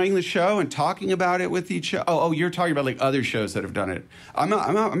enjoying the show and talking about it with each other. Oh, you're talking about like other shows that have done it.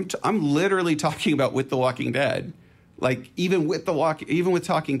 I'm literally talking about with The Walking Dead. Like even with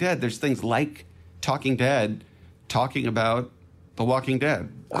Talking Dead, there's things like Talking Dead talking about The Walking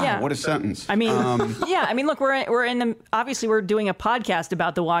Dead. Wow, yeah. What a sentence. I mean, yeah. I mean, look, obviously we're doing a podcast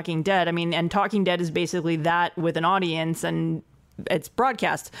about The Walking Dead. I mean, and Talking Dead is basically that with an audience, and it's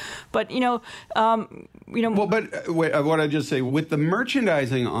broadcast. But Well, but wait, what I just say with the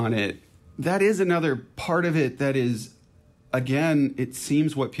merchandising on it, that is another part of it that is, again, it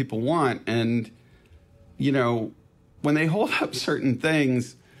seems what people want, and when they hold up certain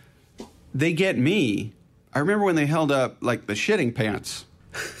things, they get me. I remember when they held up like the shitting pants,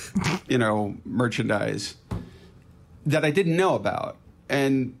 merchandise that I didn't know about.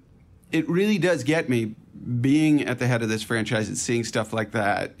 And it really does get me being at the head of this franchise and seeing stuff like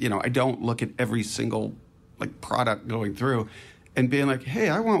that. I don't look at every single like product going through and being like, hey,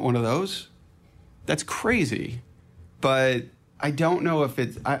 I want one of those. That's crazy. But I don't know if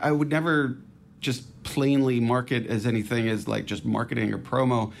it's... I would never just plainly mark it as anything as like just marketing or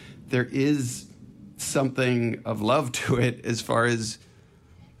promo. There is something of love to it as far as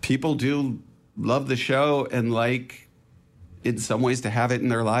people do love the show and like in some ways to have it in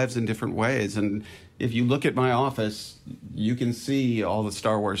their lives in different ways. And if you look at my office, you can see all the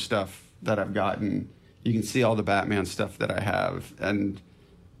Star Wars stuff that I've gotten. You can see all the Batman stuff that I have. And,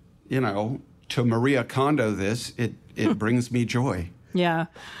 you know, to Maria Kondo this, it brings me joy. Yeah.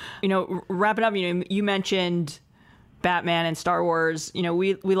 You know, wrap it up. You know, you mentioned Batman and Star Wars. You know,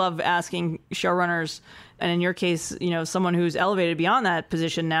 we love asking showrunners, and in your case, you know, someone who's elevated beyond that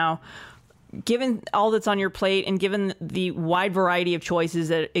position now, given all that's on your plate and given the wide variety of choices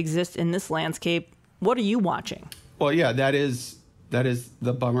that exist in this landscape, what are you watching? Well, yeah, that is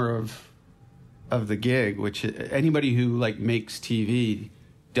the bummer of the gig, which anybody who like makes TV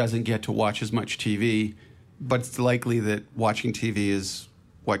doesn't get to watch as much TV, but it's likely that watching TV is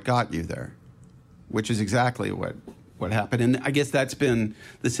what got you there, which is exactly what happened. And I guess that's been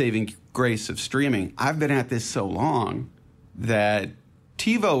the saving grace of streaming. I've been at this so long that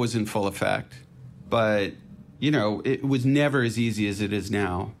TiVo was in full effect, but, you know, it was never as easy as it is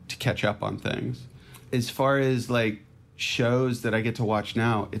now to catch up on things. As far as, like, shows that I get to watch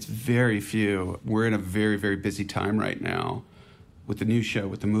now, it's very few. We're in a very, very busy time right now with the new show,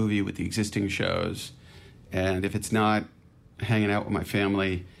 with the movie, with the existing shows. And if it's not hanging out with my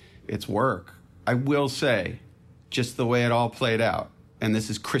family, it's work. I will say, just the way it all played out, and this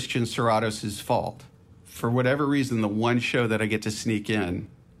is Christian Serratos' fault. For whatever reason, the one show that I get to sneak in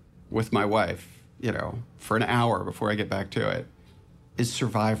with my wife, you know, for an hour before I get back to it, is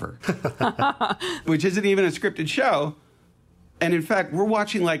Survivor, which isn't even a scripted show. And in fact, we're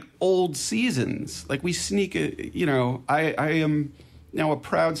watching like old seasons. Like we sneak, you know, I am now a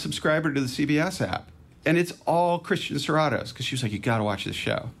proud subscriber to the CBS app. And it's all Christian Serratos, because she was like, you got to watch this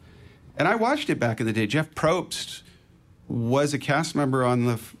show. And I watched it back in the day. Jeff Probst was a cast member on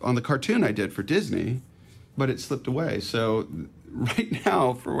the cartoon I did for Disney, but it slipped away. So right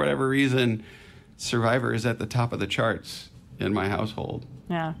now, for whatever reason, Survivor is at the top of the charts in my household.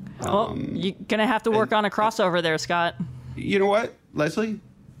 Yeah. Well, you're gonna have to work on a crossover there, Scott. You know what, Leslie?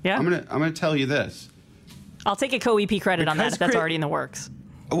 Yeah. I'm gonna tell you this. I'll take a co-EP credit on that if that's already in the works.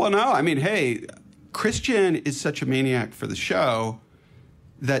 Well, no, I mean, hey, Christian is such a maniac for the show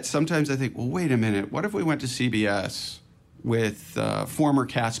that sometimes I think, well, wait a minute, what if we went to CBS with former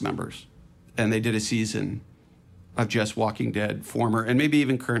cast members and they did a season of just Walking Dead former and maybe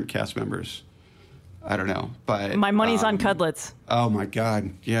even current cast members? I don't know, but my money's on Cudlitz. Oh my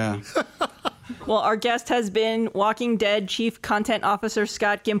God, yeah. Well, our guest has been Walking Dead Chief Content Officer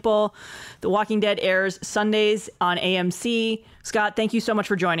Scott Gimple. The Walking Dead airs Sundays on AMC. Scott, thank you so much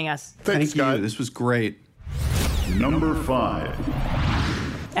for joining us. Thank you. This was great. Number 5.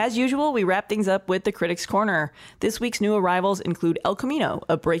 As usual, we wrap things up with the Critics' Corner. This week's new arrivals include El Camino,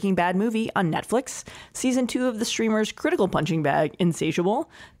 a Breaking Bad movie on Netflix, Season 2 of the streamer's critical punching bag, Insatiable,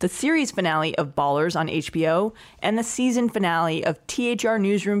 the series finale of Ballers on HBO, and the season finale of THR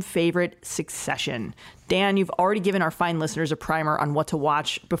Newsroom favorite Succession. Dan, you've already given our fine listeners a primer on what to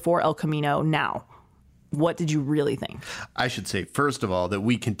watch before El Camino. Now, what did you really think? I should say, first of all, that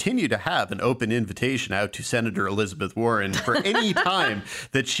we continue to have an open invitation out to Senator Elizabeth Warren for any time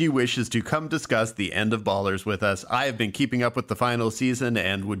that she wishes to come discuss the end of Ballers with us. I have been keeping up with the final season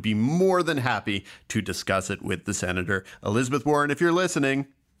and would be more than happy to discuss it with the Senator. Elizabeth Warren, if you're listening,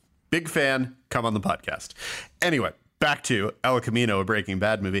 big fan, come on the podcast. Anyway, back to El Camino, a Breaking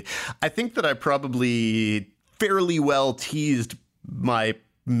Bad movie. I think that I probably fairly well teased my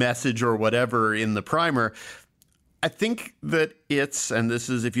message or whatever in the primer. I think that it's, and this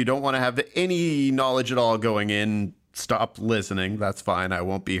is if you don't want to have any knowledge at all going in, stop listening. That's fine. I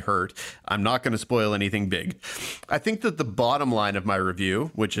won't be hurt. I'm not going to spoil anything big. I think that the bottom line of my review,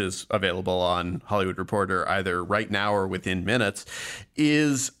 which is available on Hollywood Reporter either right now or within minutes,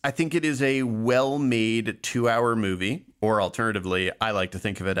 is I think it is a well-made 2-hour movie, or alternatively, I like to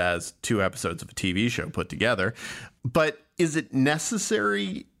think of it as 2 episodes of a TV show put together. But is it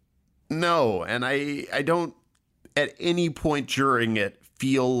necessary? No. And I don't at any point during it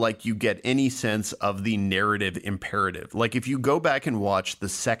feel like you get any sense of the narrative imperative. Like if you go back and watch the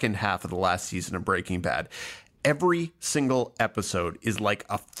second half of the last season of Breaking Bad, every single episode is like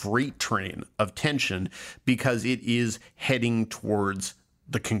a freight train of tension because it is heading towards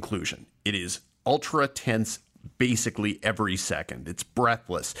the conclusion. It is ultra tense basically every second. It's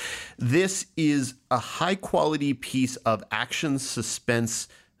breathless. This is a high quality piece of action suspense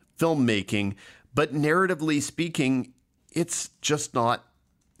filmmaking, but narratively speaking, it's just not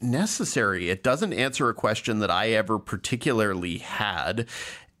necessary. It doesn't answer a question that I ever particularly had.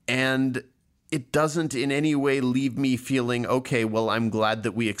 And it doesn't in any way leave me feeling, okay, well, I'm glad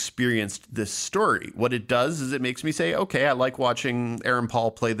that we experienced this story. What it does is it makes me say, okay, I like watching Aaron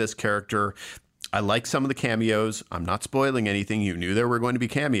Paul play this character. I like some of the cameos. I'm not spoiling anything. You knew there were going to be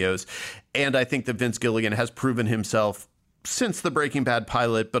cameos. And I think that Vince Gilligan has proven himself since the Breaking Bad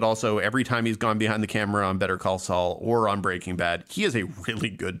pilot, but also every time he's gone behind the camera on Better Call Saul or on Breaking Bad, he is a really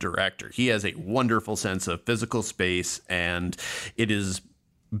good director. He has a wonderful sense of physical space, and it is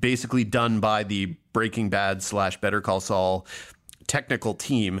basically done by the Breaking Bad / Better Call Saul technical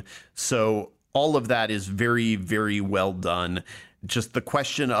team. So all of that is very, very well done. Just the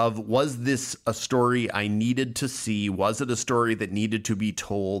question of, was this a story I needed to see? Was it a story that needed to be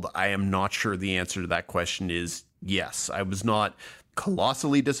told? I am not sure the answer to that question is yes. I was not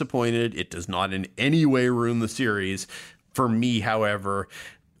colossally disappointed. It does not in any way ruin the series. For me, however,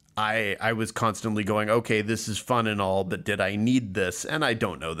 I was constantly going, okay, this is fun and all, but did I need this? And I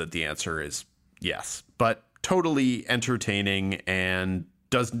don't know that the answer is yes, but totally entertaining and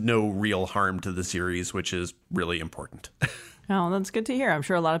does no real harm to the series, which is really important. Oh, that's good to hear. I'm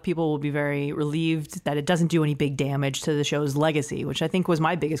sure a lot of people will be very relieved that it doesn't do any big damage to the show's legacy, which I think was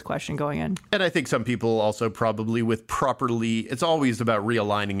my biggest question going in. And I think some people also probably it's always about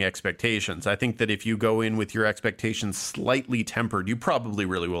realigning expectations. I think that if you go in with your expectations slightly tempered, you probably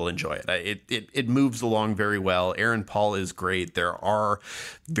really will enjoy it. It moves along very well. Aaron Paul is great. There are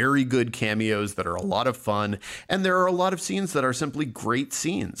very good cameos that are a lot of fun. And there are a lot of scenes that are simply great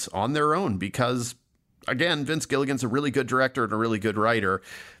scenes on their own because, again, Vince Gilligan's a really good director and a really good writer.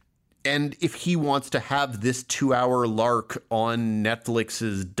 And if he wants to have this 2-hour lark on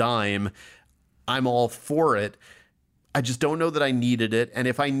Netflix's dime, I'm all for it. I just don't know that I needed it. And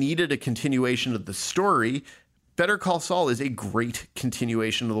if I needed a continuation of the story, Better Call Saul is a great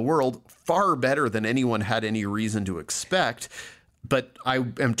continuation of the world, far better than anyone had any reason to expect. But I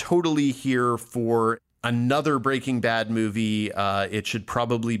am totally here for another Breaking Bad movie. It should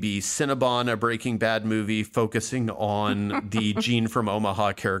probably be Cinnabon, a Breaking Bad movie focusing on the Gene from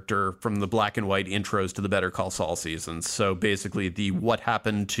Omaha character from the black and white intros to the Better Call Saul seasons. So basically the what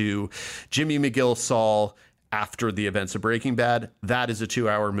happened to Jimmy McGill Saul after the events of Breaking Bad. That is a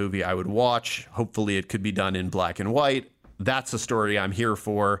 2-hour movie I would watch. Hopefully it could be done in black and white. That's a story I'm here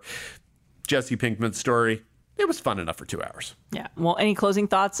for. Jesse Pinkman's story, it was fun enough for 2 hours. Yeah. Well, any closing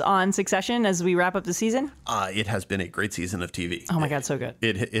thoughts on Succession as we wrap up the season? It has been a great season of TV. Oh my God, so good.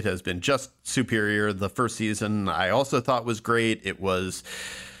 It has been just superior. The first season I also thought was great. It was,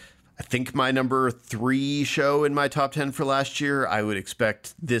 I think, my number 3 show in my top 10 for last year. I would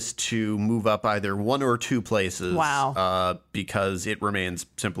expect this to move up either 1 or 2 places. Wow. Because it remains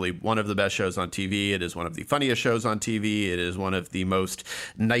simply one of the best shows on TV. It is one of the funniest shows on TV. It is one of the most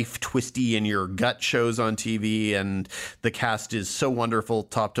knife twisty in your gut shows on TV. And the cast is so wonderful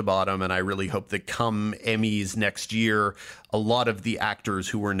top to bottom. And I really hope that come Emmys next year, a lot of the actors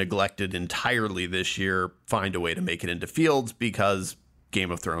who were neglected entirely this year find a way to make it into fields because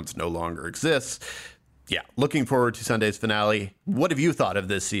Game of Thrones no longer exists. Yeah, looking forward to Sunday's finale. What have you thought of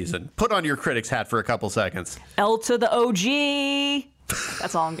this season? Put on your critic's hat for a couple seconds. L to the OG.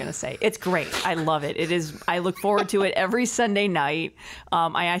 That's all I'm going to say. It's great. I love it. It is. I look forward to it every Sunday night.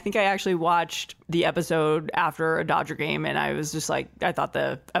 I think I actually watched the episode after a Dodger game, and I was just like, I thought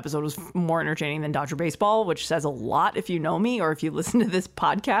the episode was more entertaining than Dodger baseball, which says a lot if you know me or if you listen to this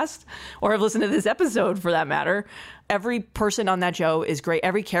podcast or have listened to this episode for that matter. Every person on that show is great.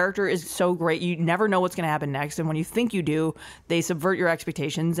 Every character is so great. You never know what's going to happen next. And when you think you do, they subvert your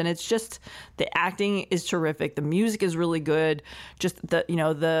expectations. And it's just, the acting is terrific. The music is really good. Just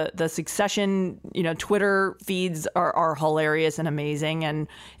the Succession, Twitter feeds are hilarious and amazing. And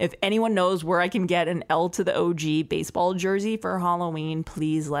if anyone knows where I can get an L to the OG baseball jersey for Halloween,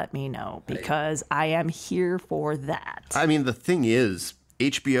 please let me know because I am here for that. I mean, the thing is,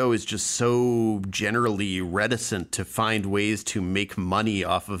 HBO is just so generally reticent to find ways to make money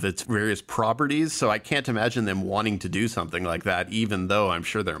off of its various properties. So I can't imagine them wanting to do something like that, even though I'm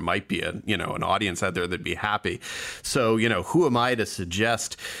sure there might be an audience out there that'd be happy. So, who am I to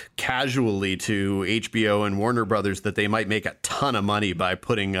suggest casually to HBO and Warner Brothers that they might make a ton of money by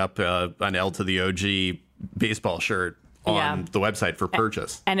putting up an L to the OG baseball shirt on the website for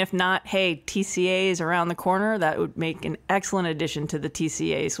purchase. And if not, hey, TCA is around the corner. That would make an excellent addition to the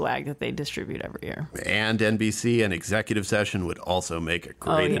TCA swag that they distribute every year. And NBC and Executive Session would also make a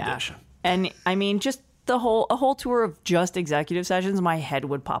great addition. And I mean, just a whole tour of just Executive Sessions, my head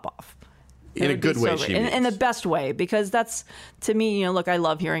would pop off. In a good way, she means. In the best way, because that's, to me, look, I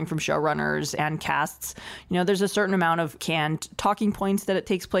love hearing from showrunners and casts. There's a certain amount of canned talking points that it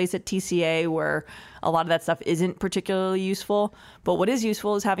takes place at TCA where a lot of that stuff isn't particularly useful. But what is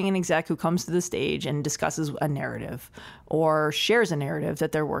useful is having an exec who comes to the stage and discusses a narrative or shares a narrative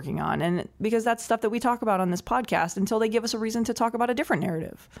that they're working on. And because that's stuff that we talk about on this podcast until they give us a reason to talk about a different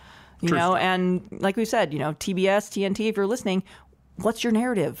narrative. And like we said, TBS, TNT, if you're listening, what's your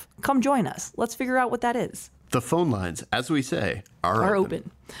narrative? Come join us. Let's figure out what that is. The phone lines, as we say, are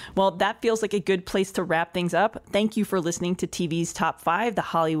open. Well, that feels like a good place to wrap things up. Thank you for listening to TV's Top 5, the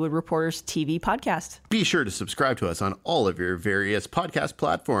Hollywood Reporters TV podcast. Be sure to subscribe to us on all of your various podcast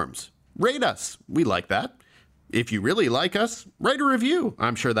platforms. Rate us. We like that. If you really like us, write a review.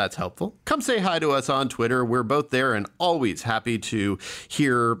 I'm sure that's helpful. Come say hi to us on Twitter. We're both there and always happy to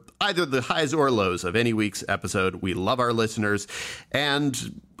hear either the highs or lows of any week's episode. We love our listeners.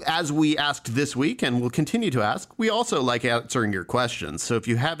 And as we asked this week, and will continue to ask, we also like answering your questions. So if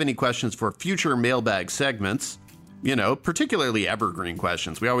you have any questions for future mailbag segments, particularly evergreen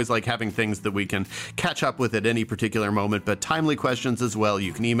questions. We always like having things that we can catch up with at any particular moment, but timely questions as well.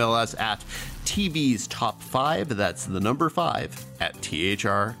 You can email us at TV's Top 5, that's the number 5, at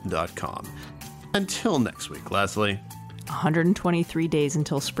thr.com. Until next week, Leslie. 123 days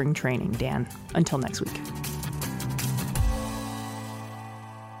until spring training, Dan. Until next week.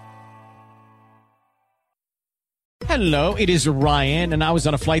 Hello, it is Ryan, and I was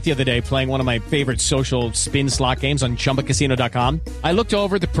on a flight the other day playing one of my favorite social spin slot games on ChumbaCasino.com. I looked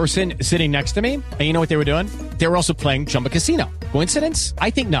over at the person sitting next to me, and you know what they were doing? They were also playing Chumba Casino. Coincidence?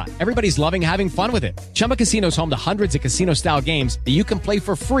 I think not. Everybody's loving having fun with it. Chumba Casino is home to hundreds of casino-style games that you can play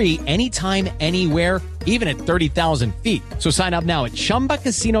for free anytime, anywhere, even at 30,000 feet. So sign up now at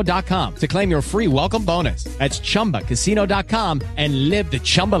ChumbaCasino.com to claim your free welcome bonus. That's ChumbaCasino.com and live the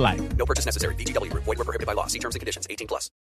Chumba life. No purchase necessary. VGW. Void where prohibited by law. See terms and conditions. 18+.